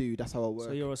tune I do, that's how I work.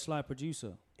 So you're a sly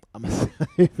producer? I'm a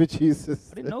sly producer.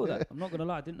 I didn't know that. I'm not going to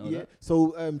lie, I didn't know that.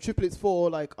 So Triplets 4,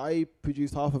 like I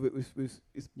produced half of it with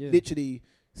it's literally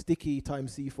Sticky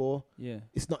times C4. Yeah.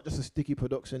 It's not just a Sticky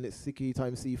production, it's Sticky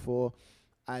times C4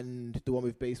 and the one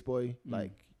with Bassboy.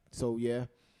 Like, so yeah.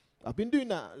 I've been doing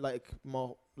that like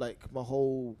my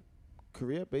whole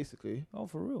career basically. Oh,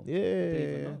 for real?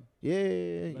 Yeah.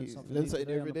 Yeah. Learn something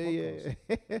every day.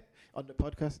 Yeah. On the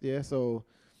podcast. Yeah. So.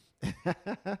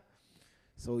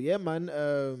 So yeah, man.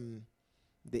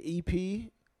 The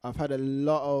EP. I've had a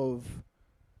lot of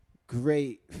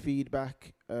great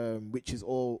feedback, which is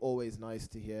always nice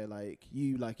to hear. Like,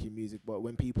 you like your music, but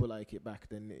when people like it back,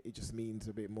 then it just means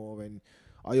a bit more. And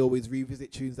I always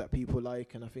revisit tunes that people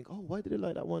like, and I think, oh, why did they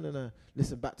like that one? And I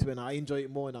listen back to it, and I enjoy it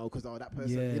more now because that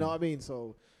person. You know what I mean?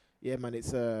 So, yeah, man,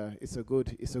 it's a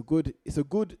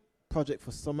good project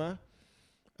for summer.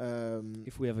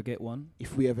 If we ever get one.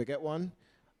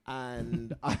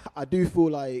 And I do feel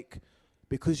like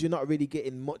because you're not really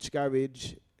getting much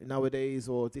garage nowadays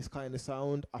or this kind of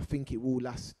sound, I think it will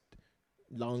last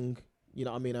long. You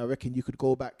know what I mean? I reckon you could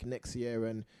go back next year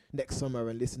and next summer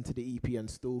and listen to the EP and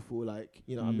still feel like,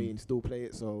 you know what I mean, still play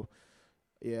it. So,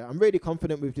 yeah, I'm really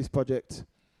confident with this project.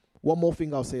 One more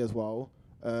thing I'll say as well.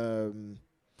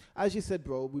 As you said,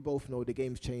 bro, we both know the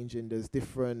game's changing. There's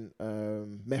different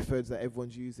methods that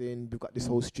everyone's using. We've got this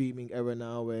whole streaming era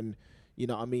now, and, you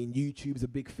know what I mean, YouTube's a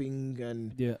big thing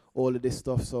and all of this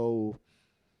stuff. So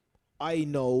I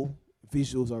know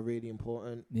visuals are really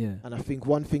important. Yeah. And I think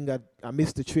one thing I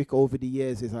missed the trick over the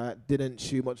years is I didn't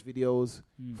shoot much videos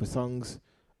for songs.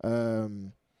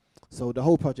 So the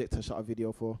whole project I shot a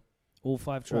video for. All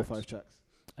 5 tracks? All 5 tracks.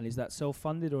 And is that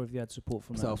self-funded or have you had support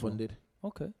from that? Self-funded.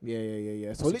 Okay.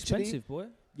 Yeah. So it's literally, expensive, boy.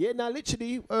 Yeah,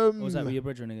 literally. Or was that with your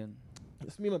brethren again?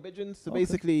 It's me and my brethren. So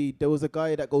basically, there was a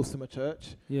guy that goes to my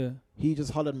church. Yeah. He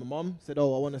just hollered my mom, said,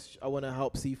 "Oh, I want to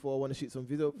help C4. I want to shoot some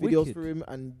videos for him."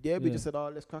 And we just said,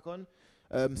 "Oh, let's crack on."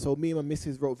 So me and my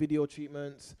missus wrote video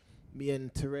treatments. Me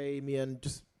and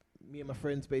my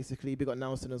friends basically. We got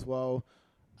Nelson as well.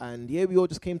 And we all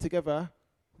just came together.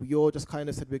 We all just kind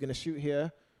of said, we're going to shoot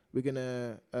here. We're going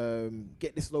to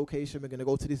get this location. We're going to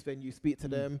go to this venue, speak to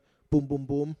them. Boom, boom,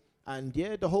 boom. And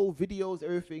the whole videos,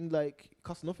 everything, like,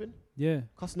 cost nothing. Yeah.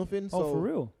 Cost nothing. Oh, so, for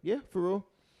real? Yeah, for real.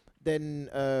 Then,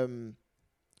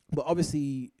 but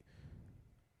obviously,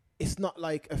 it's not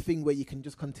like a thing where you can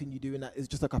just continue doing that. It's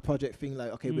just like a project thing.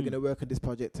 Like, okay, we're going to work on this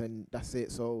project and that's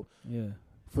it. So,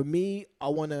 for me, I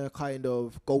want to kind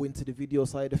of go into the video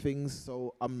side of things.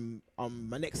 So,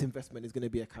 my next investment is going to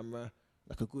be a camera,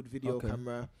 like a good video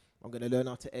camera. I'm going to learn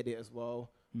how to edit as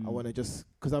well. I want to just,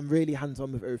 because I'm really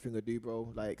hands-on with everything I do,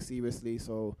 bro. Like, seriously.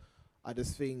 So, I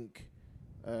just think,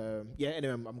 anyway,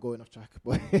 I'm going off track.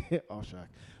 But,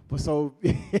 But so,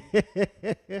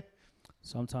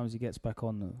 sometimes he gets back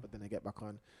on, though. But then I get back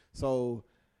on. So,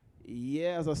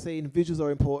 as I was saying, visuals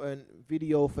are important.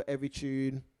 Video for every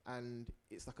tune. and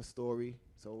it's like a story.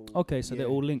 So Okay, so they're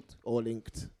all linked. All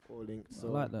linked. So I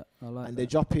like that. And they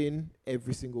drop in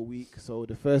every single week. So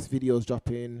the first videos drop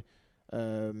in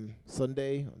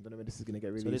Sunday. I don't know when this is gonna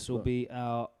get released. So this will be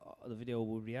out. The video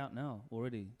will be out now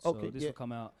already. Okay, So this will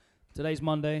come out. Today's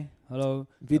Monday. Hello.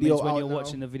 Video when out you're now.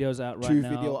 watching the videos out right True now.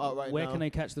 video out right Where now. can they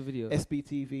catch the video?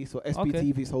 SBTV. So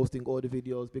SBTV is hosting all the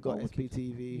videos. Big up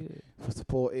SBTV for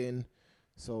supporting.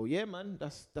 So yeah, man,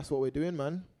 that's what we're doing,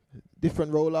 man.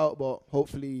 Different rollout, but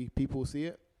hopefully people will see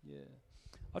it. Yeah.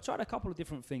 I tried a couple of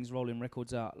different things rolling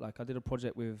records out. Like I did a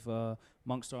project with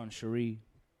Monkstar and Cherie,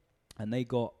 and they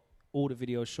got all the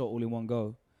videos shot all in one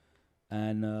go,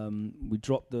 and we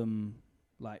dropped them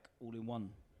like all in one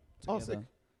together. Oh, sick.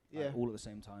 Yeah. Like all at the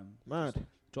same time. Mad. Just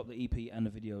drop the EP and the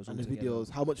videos And all the together. videos.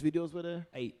 How much videos were there?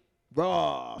 8.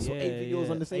 Raw. So 8 videos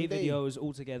on the same 8 day. videos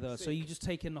all together. Sick. So you just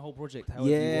take in the whole project however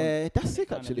you want. Yeah, that's and it sick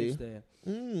kinda actually. lives there.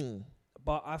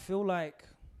 But I feel like,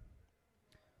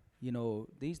 you know,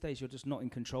 these days you're just not in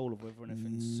control of whether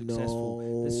anything's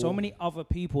successful. There's so many other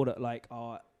people that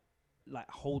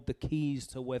hold the keys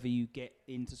to whether you get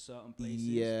into certain places.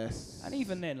 Yes. And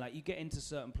even then, like you get into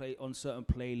certain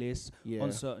playlists, Yeah.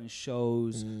 on certain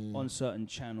shows, on certain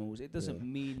channels. It doesn't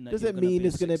mean that doesn't you're mean be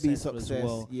it's gonna be successful as success.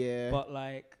 well. Yeah. But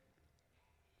like,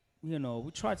 you know, we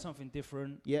tried something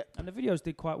different. Yeah. And the videos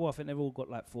did quite well. I think they've all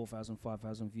got like 4,000,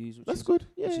 5,000 views, which That's is good.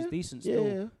 Yeah. which is decent Yeah.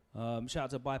 still. Shout out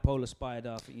to Bipolar Spider.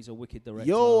 I think he's a wicked director.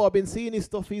 Yo, I've been seeing his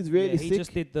stuff. He's really he sick.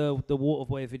 just did the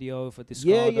Waterboy video for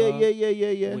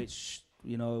Discarda. Yeah. Which,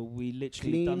 you know, we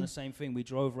literally done the same thing. We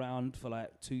drove around for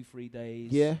like 2-3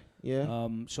 days. Yeah.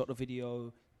 Shot the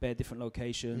video, bare different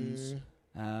locations.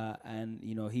 And,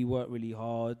 you know, he worked really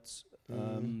hard.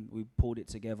 We pulled it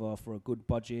together for a good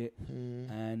budget.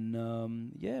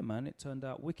 And, yeah, man, it turned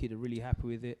out wicked. I'm really happy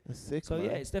with it. That's sick, So, man.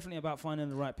 yeah, it's definitely about finding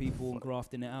the right people and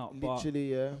grafting it out.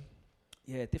 Literally,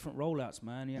 Yeah, different rollouts,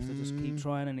 man. You have to just keep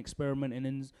trying and experimenting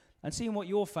and seeing what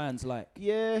your fans like.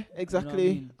 Yeah, exactly.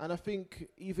 You know what I mean? And I think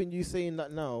even you saying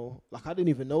that now, like I didn't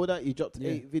even know that you dropped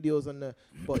 8 videos on the.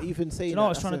 But even saying, you know, I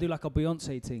was trying to do like a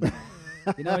Beyonce thing.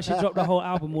 You know, she dropped the whole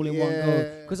album all in one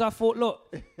go. Because I thought,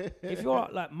 look, if you're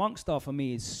like Monkstar for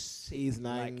me is he's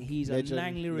Nang, like he's legend, a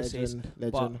Nang lyricist,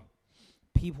 legend. but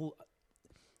people,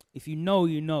 if you know,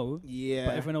 you know. Yeah.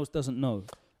 But everyone else doesn't know.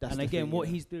 That's and the again, thing, what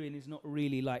he's doing is not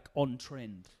really like on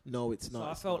trend. No, it's not. So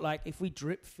I felt like if we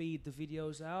drip feed the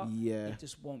videos out, it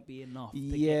just won't be enough. To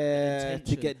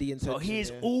get the intention. So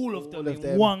here's all of them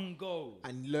in one go.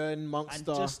 And learn Monkstar. And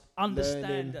just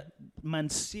understand that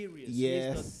man's serious.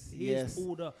 Yes. Here's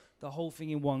all the whole thing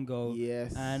in one go.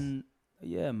 Yes. And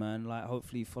yeah, man, like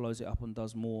hopefully he follows it up and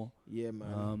does more. Yeah,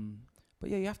 man. But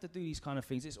yeah, you have to do these kind of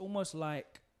things. It's almost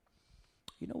like,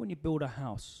 you know, when you build a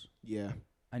house. Yeah.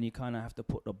 And you kind of have to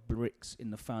put the bricks in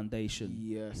the foundation.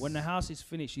 Yes. When the house is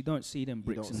finished, you don't see them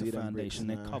bricks in the foundation.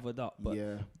 They're covered up. But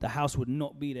the house would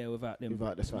not be there without them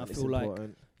bricks. And I feel like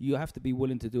you have to be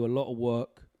willing to do a lot of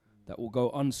work that will go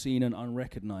unseen and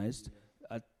unrecognized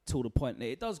till the point that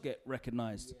it does get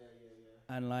recognized.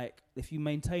 And like, if you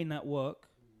maintain that work,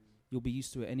 you'll be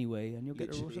used to it anyway, and you'll get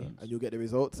the results. And you'll get the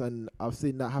results. And I've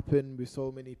seen that happen with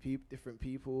so many different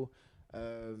people.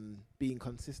 Being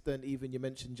consistent. Even you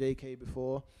mentioned JK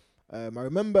before. I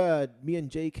remember me and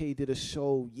JK did a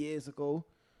show years ago,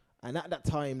 and at that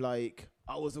time, like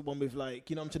I was the one with like,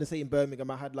 you know, I'm trying to say in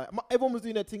Birmingham, I had like everyone was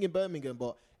doing their thing in Birmingham,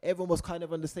 but everyone was kind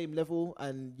of on the same level,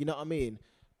 and you know what I mean.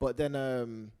 But then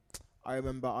I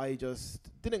remember I just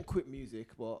didn't quit music,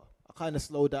 but I kind of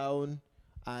slowed down,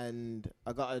 and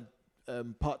I got a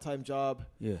part-time job.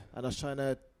 Yeah, and I was trying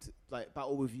to like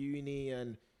battle with uni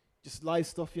and just live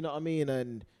stuff, you know what I mean?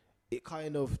 And it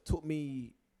kind of took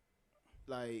me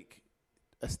like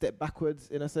a step backwards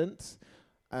in a sense.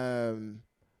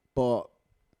 But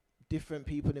different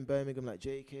people in Birmingham, like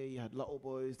JK, you had Lotto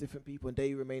Boys, different people, and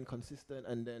they remained consistent.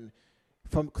 And then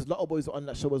because Lotto Boys were on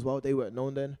that show as well, they weren't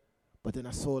known then. But then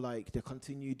I saw like they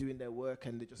continued doing their work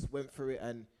and they just went through it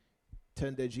and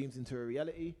turned their dreams into a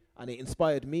reality. And it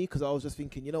inspired me because I was just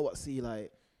thinking, you know what, see,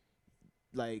 like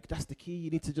that's the key. You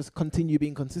need to just continue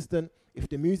being consistent. If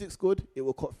the music's good, it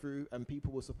will cut through and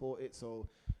people will support it. So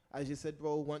as you said,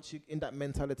 bro, once you're in that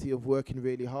mentality of working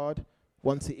really hard,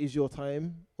 once it is your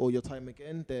time or your time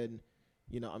again, then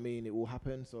you know what I mean, it will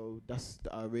happen. So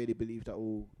I really believe that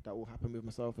will happen with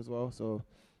myself as well. So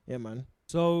yeah, man.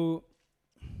 So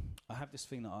I have this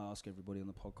thing that I ask everybody on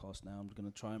the podcast now. I'm going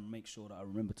to try and make sure that I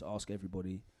remember to ask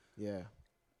everybody. Yeah.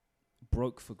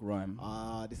 Broke for grime.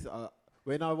 This is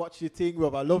when I watch your thing,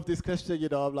 Rob, I love this question, you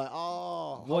know. I'm like,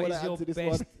 what is your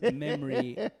best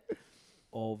memory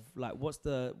of like what's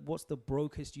the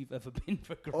brokest you've ever been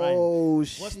for grime? Oh,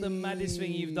 what's the maddest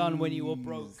thing you've done when you were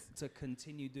broke to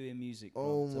continue doing music,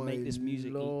 bro? To make this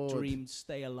music dream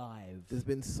stay alive. There's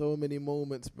been so many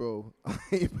moments, bro. I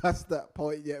ain't past that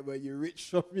point yet where you're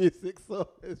rich from music. So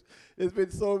there's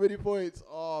been so many points.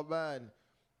 Oh man,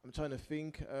 I'm trying to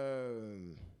think.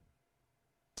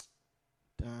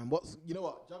 Damn, you know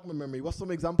what? Jog my memory. What's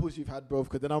some examples you've had, bro?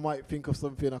 Because then I might think of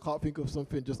something. I can't think of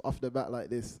something just off the bat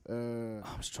like this. I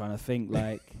was trying to think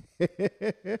like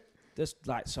just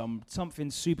like something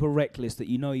super reckless that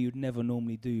you know you'd never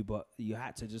normally do, but you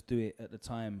had to just do it at the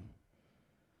time.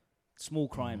 Small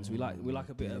crimes. We like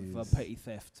a bit of petty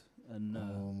theft and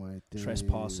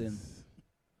trespassing,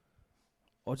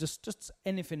 or just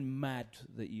anything mad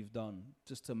that you've done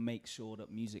just to make sure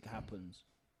that music happens.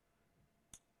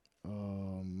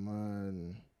 Oh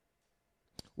man.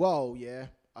 Well, yeah.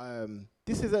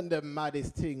 This isn't the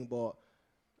maddest thing, but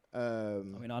I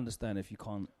mean, I understand if you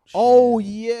can't. Oh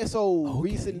yeah. So okay.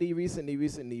 recently.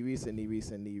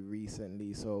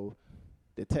 So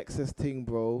the Texas thing,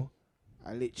 bro.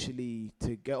 I literally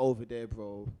to get over there,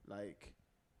 bro. Like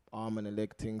arm and a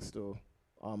leg thing,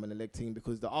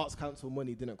 because the Arts Council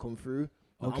money didn't come through.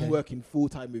 Okay. I'm working full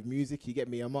time with music. You get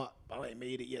me? I ain't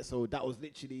made it yet. So that was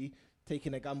literally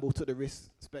taking a gamble, took the risk,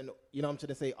 spent, you know what I'm trying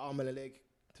to say, arm and a leg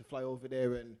to fly over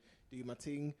there and do my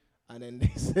thing. And then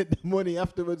they sent the money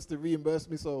afterwards to reimburse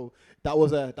me. So that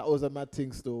was a mad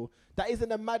thing still. That isn't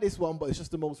the maddest one, but it's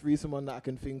just the most recent one that I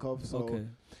can think of. So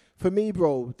for me,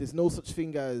 bro, there's no such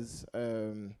thing as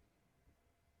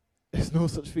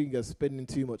spending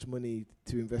too much money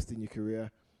to invest in your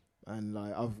career. And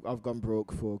like I've gone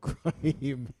broke for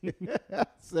crime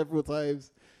several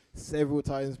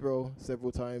times, bro.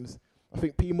 Several times. I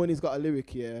think P Money's got a lyric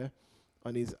here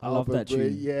on his album. I love that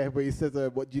tune. Yeah, where he says,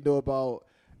 "What do you know about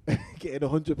getting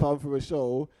 £100 for a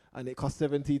show and it costs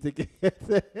 70 to get?"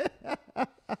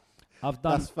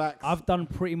 That's facts. I've done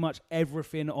pretty much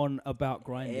everything on About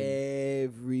Grinding.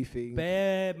 Everything.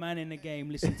 Bare man in the game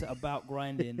listened to About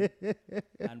Grinding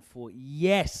and thought,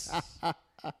 yes.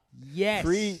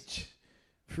 Preach.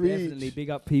 Definitely big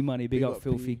up P Money, big up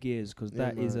Filthy Gears, because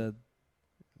that is the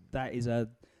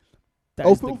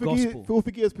gospel.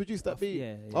 Filthy Gears produced that beat.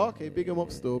 Yeah, big him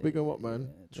up still. Big him up, man.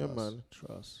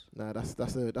 Trust. Nah, that's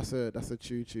a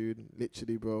true tune.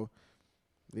 Literally, bro.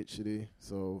 Literally.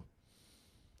 So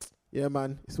yeah,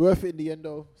 man. It's worth it in the end,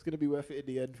 though. It's gonna be worth it in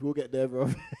the end. We'll get there, bro.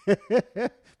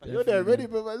 You're there ready,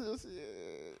 bro. Just,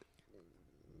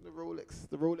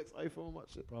 the Rolex iPhone,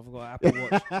 watch it. Bro, I've got an Apple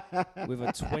Watch with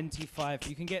a 25.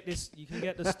 You can get the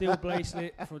steel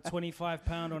bracelet for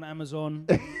 £25 on Amazon.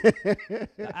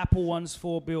 The Apple one's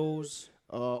 £4.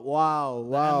 Wow.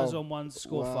 The Amazon one's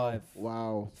score 5.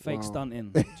 Wow. Fake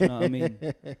stunting. Do you know what I mean?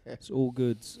 It's all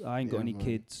good. I ain't got any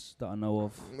kids that I know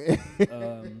of.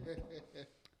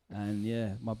 And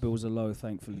yeah, my bills are low,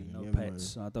 thankfully. No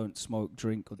pets. Man. I don't smoke,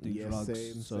 drink, or do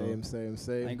drugs. Same.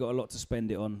 I ain't got a lot to spend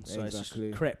it on. So it's just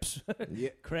crepes.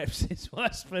 Crepes is what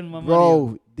I spend my money on.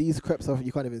 Bro, these crepes,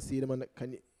 you can't even see them on the,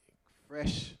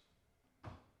 fresh,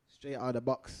 straight out of the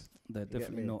box. They're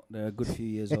definitely not. They're a good few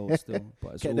years old still.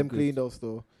 But it's Get all them good. clean though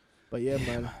still. But yeah,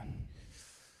 man.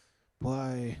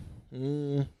 Why?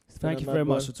 Thank you very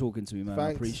much for talking to me, man.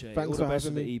 I appreciate it. Thanks all the for best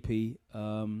having with the EP.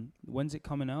 When's it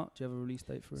coming out? Do you have a release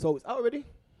date for it? So it's out already?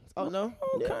 It's out now?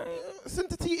 Okay. Yeah. Send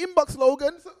it to your inbox,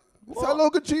 Logan. That's how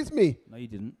Logan treats me. No, you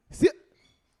didn't. See it?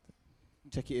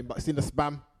 Check your inbox. It's in the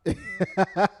spam.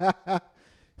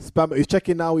 Spam. He's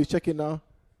checking now.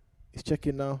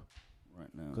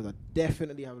 Right now. Because I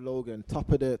definitely have Logan. Top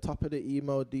of the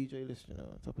email DJ list, you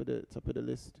know. Top of the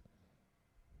list.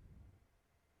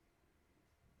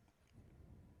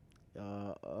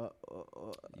 You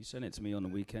sent it to me on the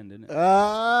weekend, didn't it? Yeah.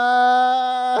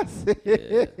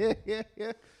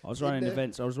 I was running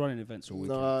events all weekend.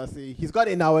 No, see, he's got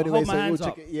it now anyway. Hold my hands we'll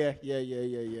up. check it. Yeah.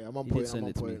 I'm on You point. did send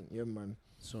it to me. Yeah, man.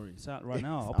 Sorry, it's out right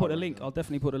now. I'll put a link. I'll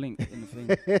definitely put a link in the thing.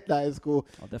 That is cool.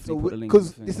 I'll definitely put a link.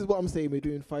 Because this is what I'm saying. We're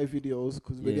doing 5 videos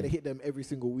because we're gonna hit them every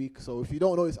single week. So if you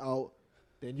don't know it's out,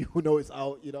 then you know it's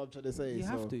out. You know what I'm trying to say. You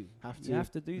have to. You have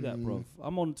to do that, bro.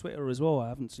 I'm on Twitter as well. I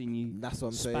haven't seen you. That's what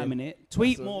I'm spamming saying. It.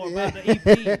 Tweet more about the EP.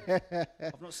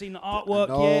 I've not seen the artwork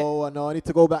yet. I know. I need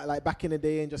to go back in the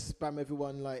day and just spam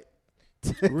everyone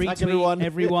retweet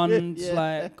everyone's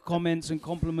like comments and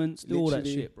compliments. Do all that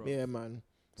shit, bro. Yeah, man.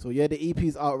 So yeah, the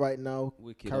EP's out right now.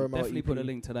 Wicked. I'll definitely put a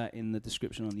link to that in the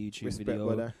description on the YouTube video.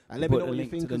 Brother. And let me know what you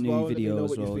think to the as new well. video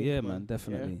as well. Yeah, man.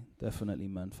 Definitely,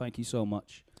 man. Thank you so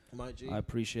much. My G. I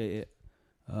appreciate it.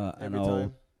 Every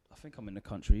time. I think I'm in the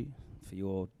country for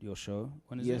your show.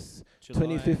 When is it? Yes,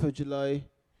 25th of July.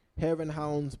 Hare and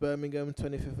Hounds, Birmingham,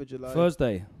 25th of July.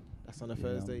 Thursday. That's on a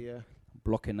Thursday, yeah.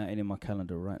 Blocking that in my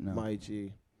calendar right now. My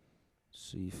G.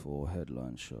 C4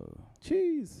 headline show.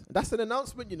 Jeez. That's an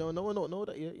announcement, you know. No one don't know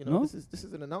that yet. You know, No? This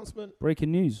is an announcement.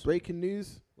 Breaking news. Breaking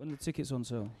news. When the tickets on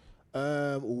sale?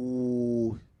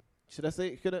 Ooh. Should I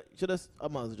say? I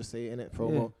might as well just say it in it.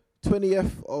 Promo.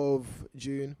 20th of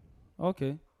June.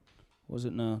 Okay. Was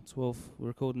it now? 12th. We're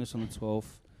recording this on the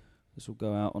 12th. This will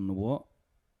go out on the what?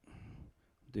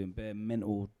 I'm doing bare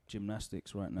mental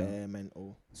gymnastics right now. Bare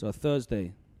mental. So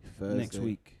Thursday. Next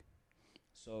week.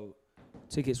 So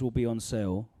tickets will be on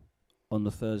sale on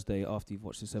the Thursday after you've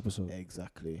watched this episode.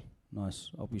 Exactly.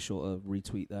 Nice. I'll be sure to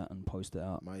retweet that and post it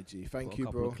out. My G. Thank Got you, a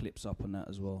couple bro. of clips up on that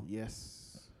as well.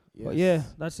 Yes. But yeah,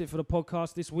 that's it for the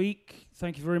podcast this week.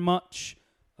 Thank you very much.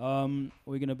 We're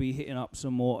going to be hitting up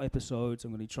some more episodes.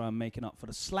 I'm going to try and making up for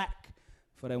the slack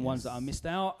for them ones that I missed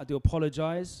out. I do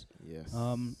apologize. Yes.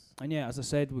 And yeah, as I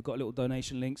said, we've got a little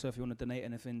donation link. So if you want to donate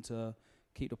anything to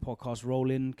keep the podcast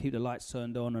rolling, keep the lights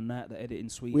turned on and the editing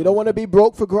suite. We don't want to be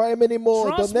broke for grime anymore.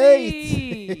 Trust Donate.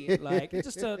 me. Like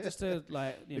just to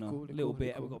like, you know, Cool, a little cool,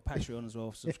 bit. cool. We've got Patreon as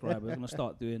well for subscribers. I'm going to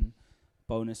start doing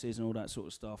bonuses and all that sort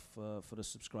of stuff for the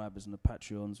subscribers and the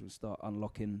Patreons. We'll start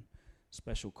unlocking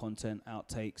special content,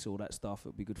 outtakes, all that stuff.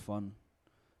 It'll be good fun.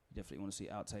 Definitely want to see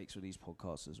outtakes for these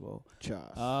podcasts as well. Cheers.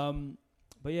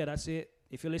 But yeah, that's it.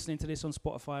 If you're listening to this on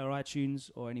Spotify or iTunes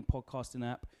or any podcasting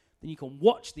app, then you can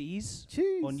watch these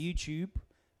on YouTube.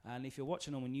 And if you're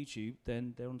watching them on YouTube,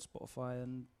 then they're on Spotify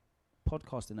and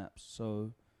podcasting apps.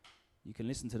 So you can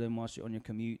listen to them whilst you're on your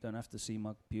commute. Don't have to see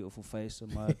my beautiful face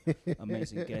and my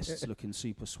amazing guests looking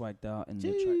super swagged out in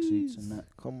their tracksuits and that.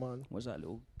 Come on. What's that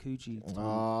little Coogee?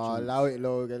 Allow it,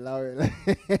 Logan. Allow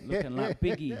it. Looking like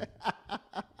Biggie.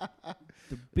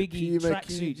 The Biggie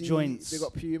tracksuit joints. Big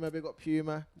up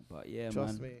Puma. But yeah,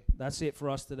 Trust man. me. That's it for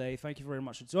us today. Thank you very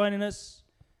much for joining us.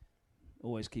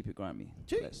 Always keep it grimy.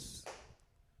 Cheers. Bless.